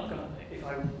 I'm not going to, if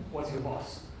I was your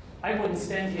boss, I wouldn't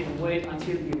stand here and wait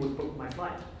until you would book my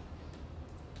flight.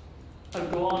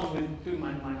 I'd go on with doing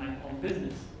my own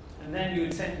business. And then you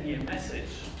would send me a message,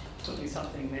 put me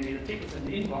something, maybe the tickets in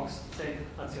the inbox, say,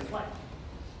 that's your flight.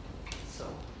 So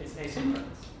it's asynchronous.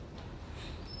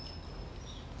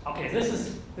 Okay,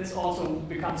 this also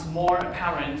becomes more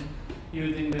apparent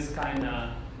using this kind of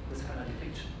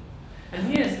depiction. And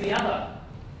here's the other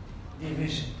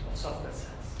division of software cells.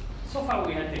 So far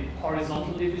we had the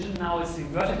horizontal division, now it's the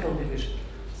vertical division.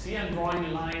 See, I'm drawing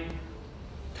a line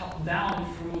top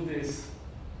down through this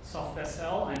software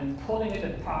cell. I'm pulling it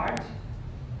apart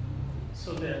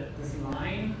so that this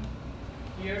line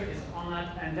here is on it,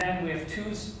 and then we have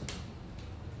 2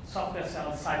 software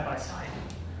cells side by side.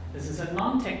 This is a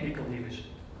non-technical division.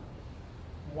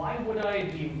 Why would I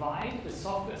divide the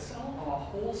software cell, our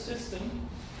whole system?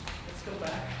 Let's go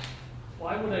back.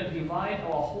 Why would I divide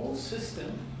our whole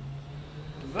system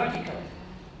vertically?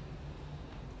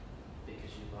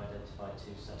 Because you've identified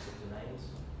 2 separate domains?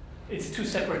 It's 2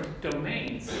 separate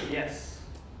domains, yes.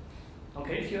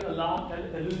 Okay, if you're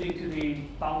alluding to the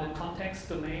bounded context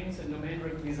domains and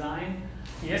domain-driven design,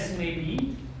 yes,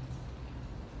 maybe.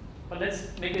 But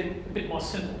let's make it a bit more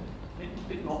simple, a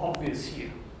bit more obvious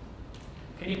here.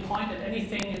 Can you point at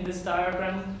anything in this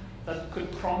diagram that could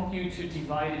prompt you to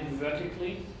divide it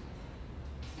vertically?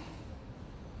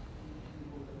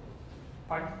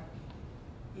 Pardon?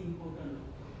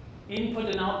 Input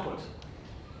and output.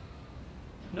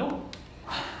 No?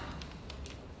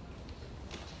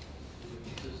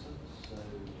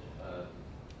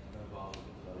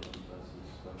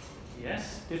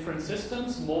 Yes, different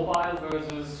systems, mobile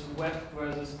versus web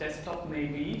versus desktop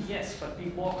maybe, yes, but be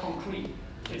more concrete.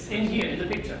 It's in here, in the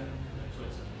picture.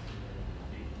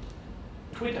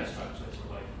 Twitter.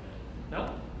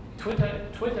 No?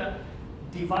 Twitter,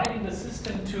 dividing the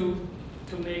system to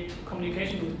make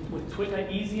communication with Twitter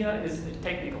easier is a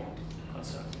technical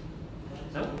concern.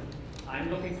 No?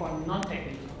 I'm looking for a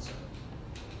non-technical concern.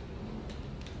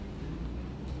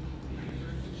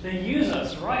 The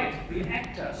users, right, the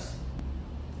actors.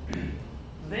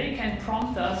 They can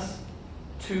prompt us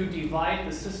to divide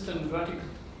the system vertically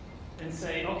and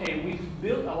say, okay, we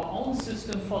built our own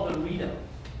system for the reader.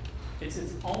 It's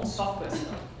its own software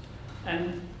cell.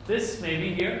 And this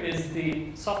maybe here is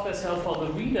the software cell for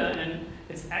the reader, and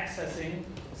it's accessing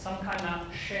some kind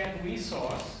of shared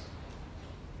resource.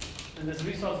 And this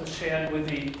resource is shared with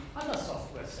the other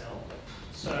software cell,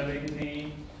 serving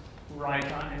the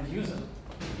writer and user.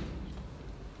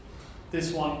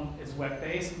 This one is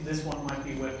web-based, this one might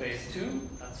be web-based too,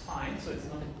 that's fine, so it's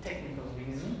not a technical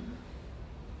reason.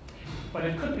 But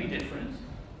it could be different.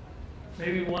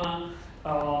 Maybe we want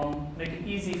to make it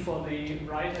easy for the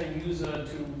writer user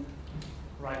to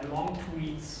write long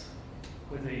tweets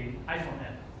with the iPhone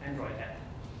app, Android app.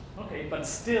 Okay, but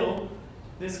still,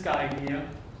 this guy here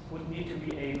would need to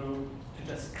be able to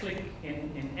just click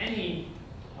in any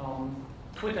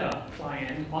Twitter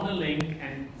client on a link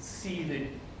and see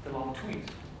the long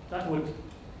tweet. That would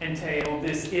entail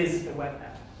this is a web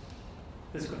app.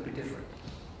 This could be different.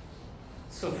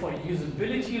 So for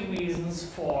usability reasons,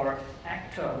 for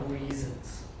actor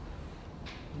reasons,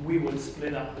 we would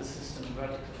split up the system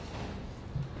vertically.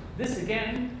 This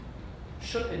again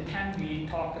should and can be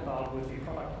talked about with the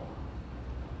product owner.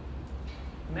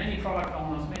 Many product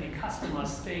owners, many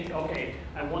customers think, okay,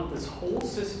 I want this whole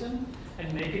system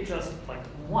and make it just like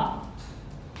one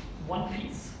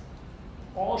piece.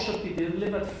 All should be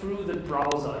delivered through the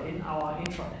browser in our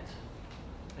intranet.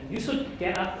 And you should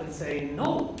get up and say,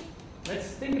 no,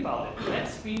 let's think about it.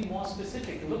 Let's be more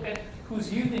specific. Look at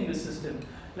who's using the system.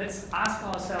 Let's ask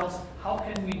ourselves, how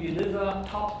can we deliver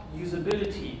top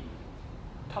usability,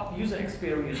 top user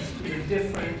experience to the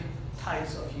different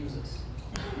types of users?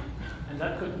 And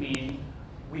that could mean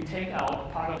we take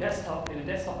out part of desktop in a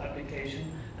desktop application,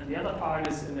 and the other part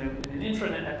is in an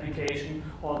intranet application,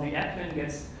 or the admin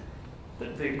gets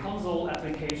the console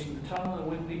application, the terminal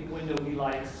window he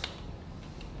likes.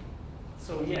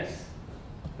 So yes,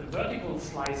 the vertical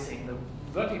slicing, the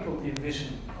vertical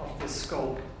division of the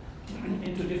scope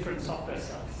into different software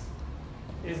cells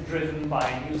is driven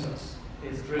by users,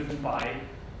 is driven by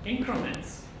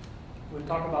increments. We'll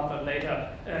talk about that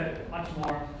later, much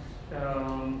more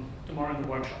tomorrow in the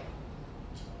workshop.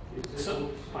 So,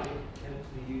 can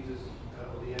the users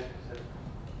or the actors have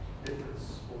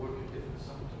difference or work in different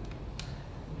subdomains?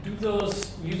 do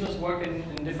those users work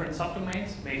in different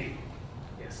subdomains? Maybe,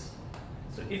 yes.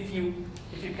 So if you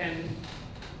can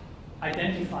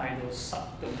identify those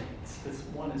subdomains, this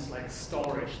one is like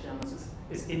storage, then this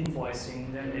is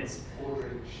invoicing, then it's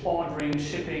ordering,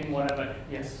 shipping, whatever,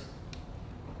 yes.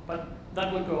 But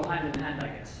that would go hand in hand, I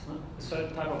guess. Huh? A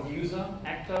certain type of user,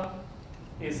 actor,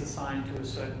 is assigned to a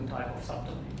certain type of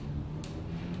subdomain.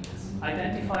 Yes.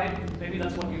 Identify, maybe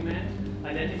that's what you meant,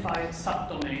 identify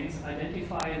subdomains,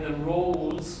 identify the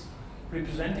roles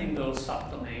representing those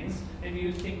subdomains. Maybe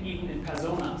you think even in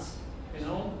personas, you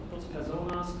know, those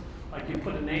personas, like you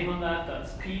put a name on that,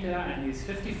 that's Peter, and he's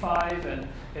 55, and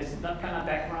has that kind of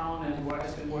background, and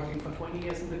has been working for 20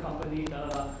 years in the company, da da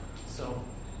da. So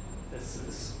this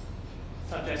is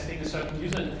suggesting a certain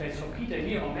user interface for Peter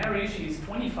here, or Mary, she's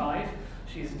 25,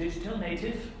 she's digital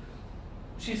native,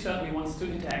 she certainly wants to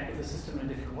interact with the system in a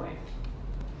different way.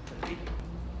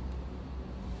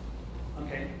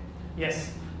 Okay,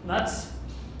 yes, that's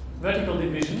vertical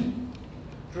division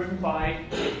driven by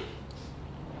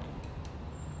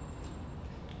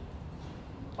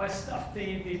stuff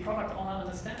the product owner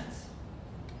understands.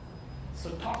 So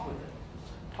talk with them.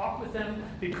 Talk with them,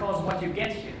 because what you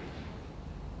get here,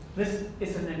 this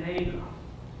is an enabler.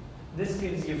 This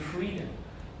gives you freedom.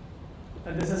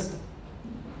 And this is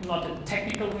not a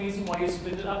technical reason why you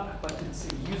split it up, but it's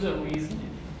a user reason.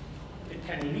 It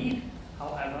can lead,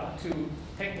 however, to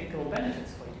technical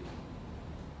benefits for you.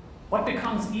 What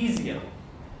becomes easier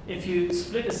if you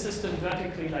split a system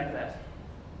vertically like that?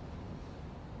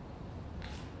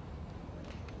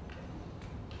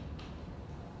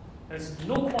 There's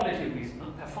no quality reason.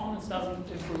 Performance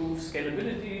doesn't improve,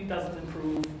 scalability doesn't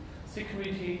improve,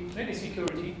 security, maybe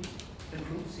security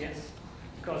improves, yes.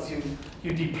 Because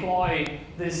you deploy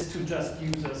this to just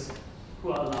users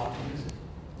who are allowed to use it.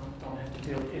 Don't have to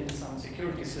build in some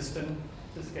security system.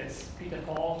 This gets Peter,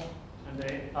 Paul, and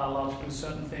they are allowed to do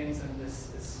certain things, and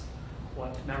this is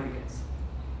what Mary gets.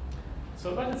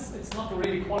 So, but it's not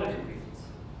really quality reasons.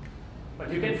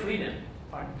 But you get freedom.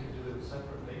 Pardon? You deliver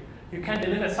separately. You can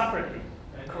deliver separately.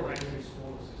 Correct.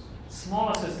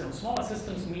 Smaller systems. Smaller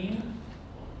systems mean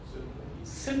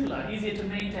simpler, easier to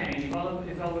maintain,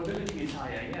 evaluability is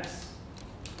higher, yes.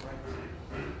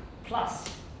 Right.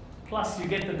 Plus you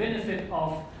get the benefit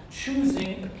of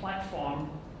choosing a platform,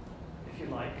 if you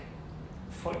like,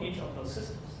 for each of those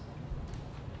systems.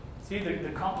 See,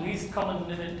 the least common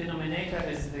denominator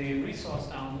is the resource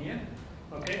down here,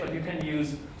 okay, but you can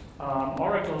use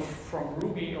Oracle from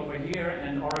Ruby over here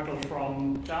and Oracle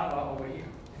from Java over here,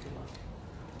 if you like.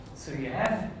 So you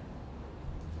have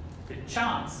the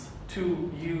chance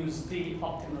to use the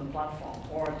optimal platform,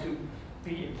 or to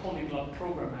be a polyglot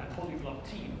programmer, a polyglot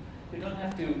team. You don't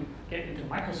have to get into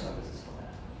microservices for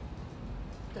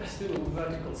that. Just do a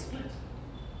vertical split.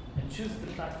 and choose the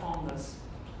platform that's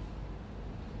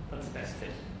best fit.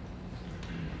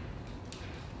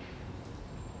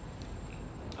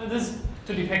 And this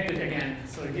to depict it again.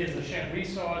 So here's a shared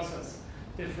resource, that's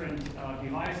different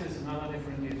devices, another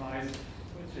different device,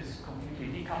 which is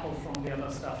completely decoupled from the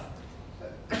other stuff.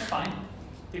 That's fine,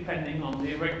 depending on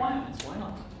the requirements. Why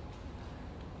not?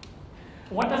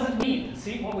 What does it mean?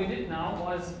 See, what we did now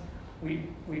was we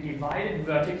divided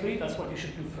vertically. That's what you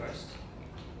should do first.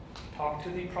 Talk to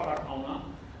the product owner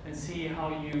and see how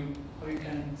you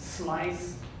can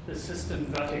slice the system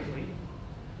vertically.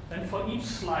 Then for each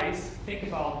slice, think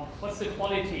about what's the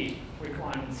quality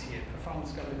requirements here,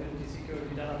 performance, scalability,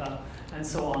 security, and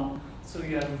so on. So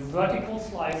you have vertical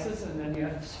slices and then you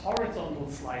have horizontal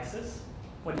slices.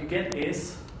 What you get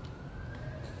is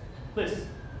this.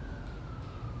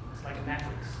 It's like a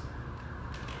matrix.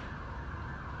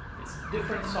 It's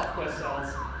different software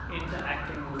cells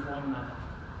interacting with one another.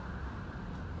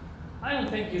 I don't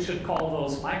think you should call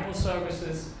those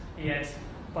microservices yet,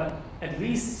 but at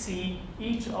least see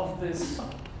each of those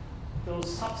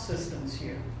subsystems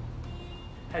here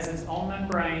has its own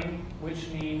membrane, which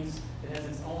means it has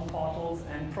its own portals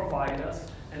and providers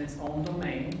and its own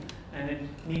domain, and it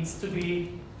needs to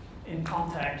be in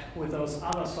contact with those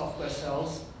other software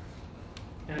cells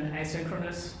in an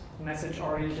asynchronous,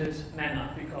 message-oriented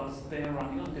manner because they are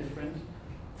running on different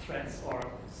threads or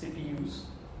CPUs.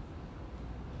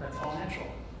 That's all natural.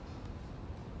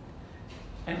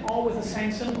 And all with the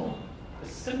same symbol. A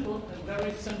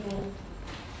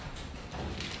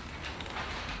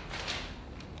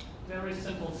very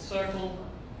simple circle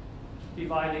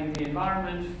dividing the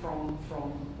environment from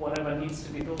whatever needs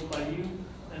to be built by you.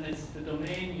 And it's the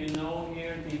domain, you know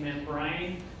here, the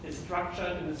membrane is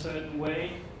structured in a certain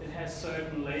way. It has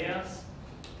certain layers.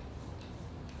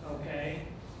 Okay,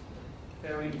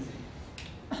 very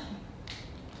easy.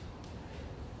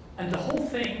 And the whole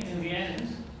thing, in the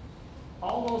end,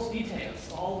 all those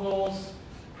details, all those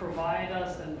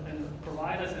providers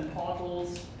and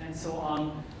portals and so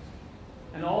on,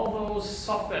 and all those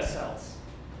software cells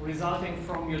resulting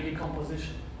from your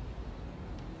decomposition,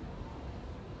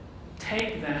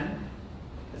 take them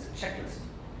as a checklist.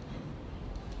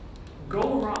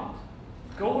 Go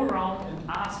around and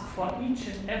ask for each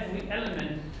and every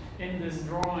element in this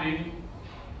drawing,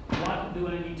 what do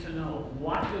I need to know?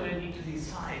 What do I need to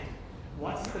decide?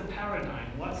 What's the paradigm?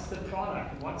 What's the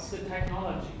product? What's the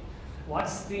technology?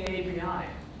 What's the API?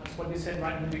 That's what we said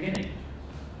right in the beginning.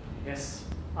 Yes,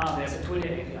 there's a Twitter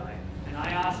API. And I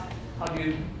asked, how do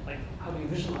you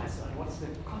visualize that? What's the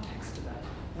context to that?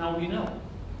 Now we know.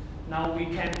 Now we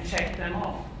can check them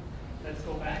off. Let's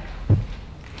go back.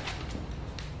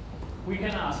 We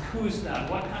can ask, who's that?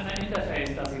 What kind of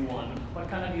interface does he want? What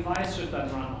kind of device should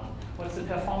that run on? What's the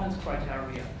performance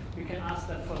criteria? We can ask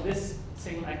that for this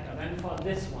single actor, then for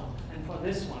this one, and for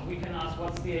this one. We can ask,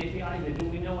 what's the API there? Do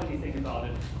we know anything about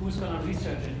it? Who's going to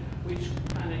research it? Which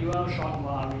kind of URL shortener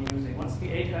are we using? What's the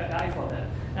API for that?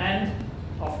 And,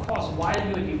 of course, while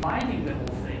you're dividing the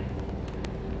whole thing,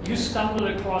 you stumble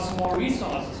across more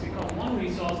resources, because one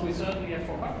resource we certainly have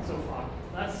forgotten so far.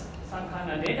 That's some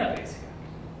kind of database here.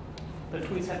 The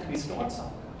tweets have to be stored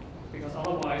somewhere, because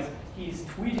otherwise he's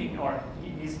tweeting, or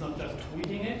he's not just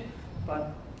tweeting it,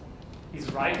 but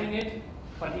he's writing it,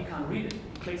 but he can't read it.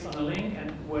 He clicks on a link,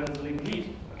 and where does the link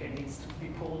lead? Okay, it needs to be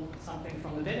pulled something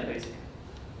from the database here.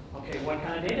 Okay, what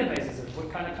kind of database is it?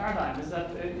 What kind of paradigm? Is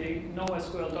that a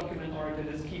NoSQL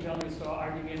document-oriented? Is key value store,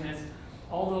 RDBMS?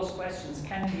 All those questions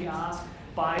can be asked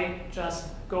by just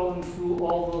going through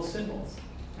all those symbols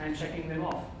and checking them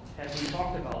off. As we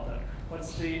talked about that.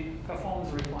 What's the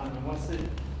performance requirement?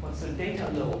 What's the data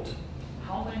load?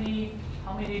 How many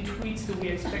tweets do we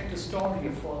expect to store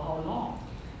here for how long?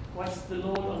 What's the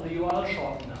load on the URL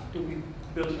shortener? Do we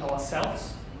build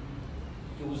ourselves?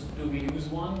 Do we use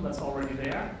one that's already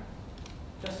there?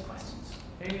 Just questions.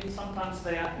 Maybe sometimes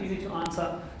they are easy to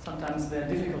answer, sometimes they're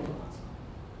difficult to answer.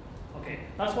 Okay,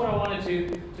 that's what I wanted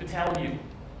to tell you.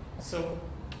 So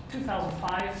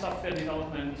 2005 software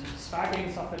development,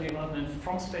 starting software development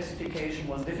from specification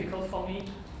was difficult for me,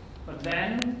 but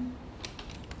then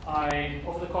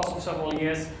over the course of several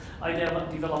years, I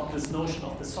developed this notion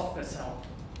of the software cell,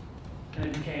 and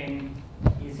it became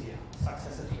easier,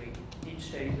 successively,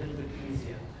 each day a little bit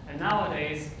easier. And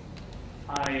nowadays,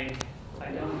 I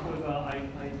don't quiver, I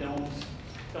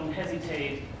don't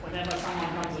hesitate. Whenever someone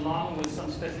comes along with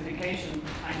some specification,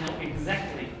 I know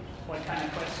exactly what kind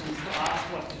of questions to ask,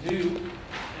 what to do,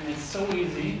 and it's so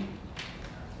easy.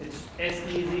 It's as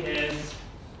easy as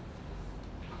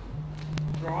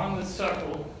drawing the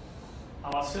circle,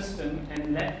 our system,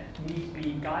 and let me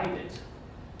be guided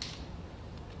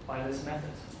by this method.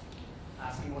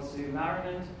 asking what's the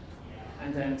environment,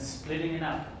 and then splitting it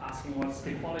up, asking what's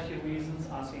the quality reasons,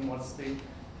 asking what's the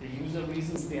user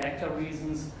reasons, the actor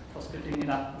reasons for splitting it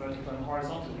up vertically and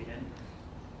horizontally. And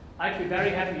I'd be very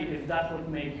happy if that would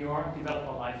make your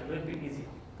developer life a little bit easier.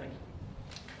 Thank you.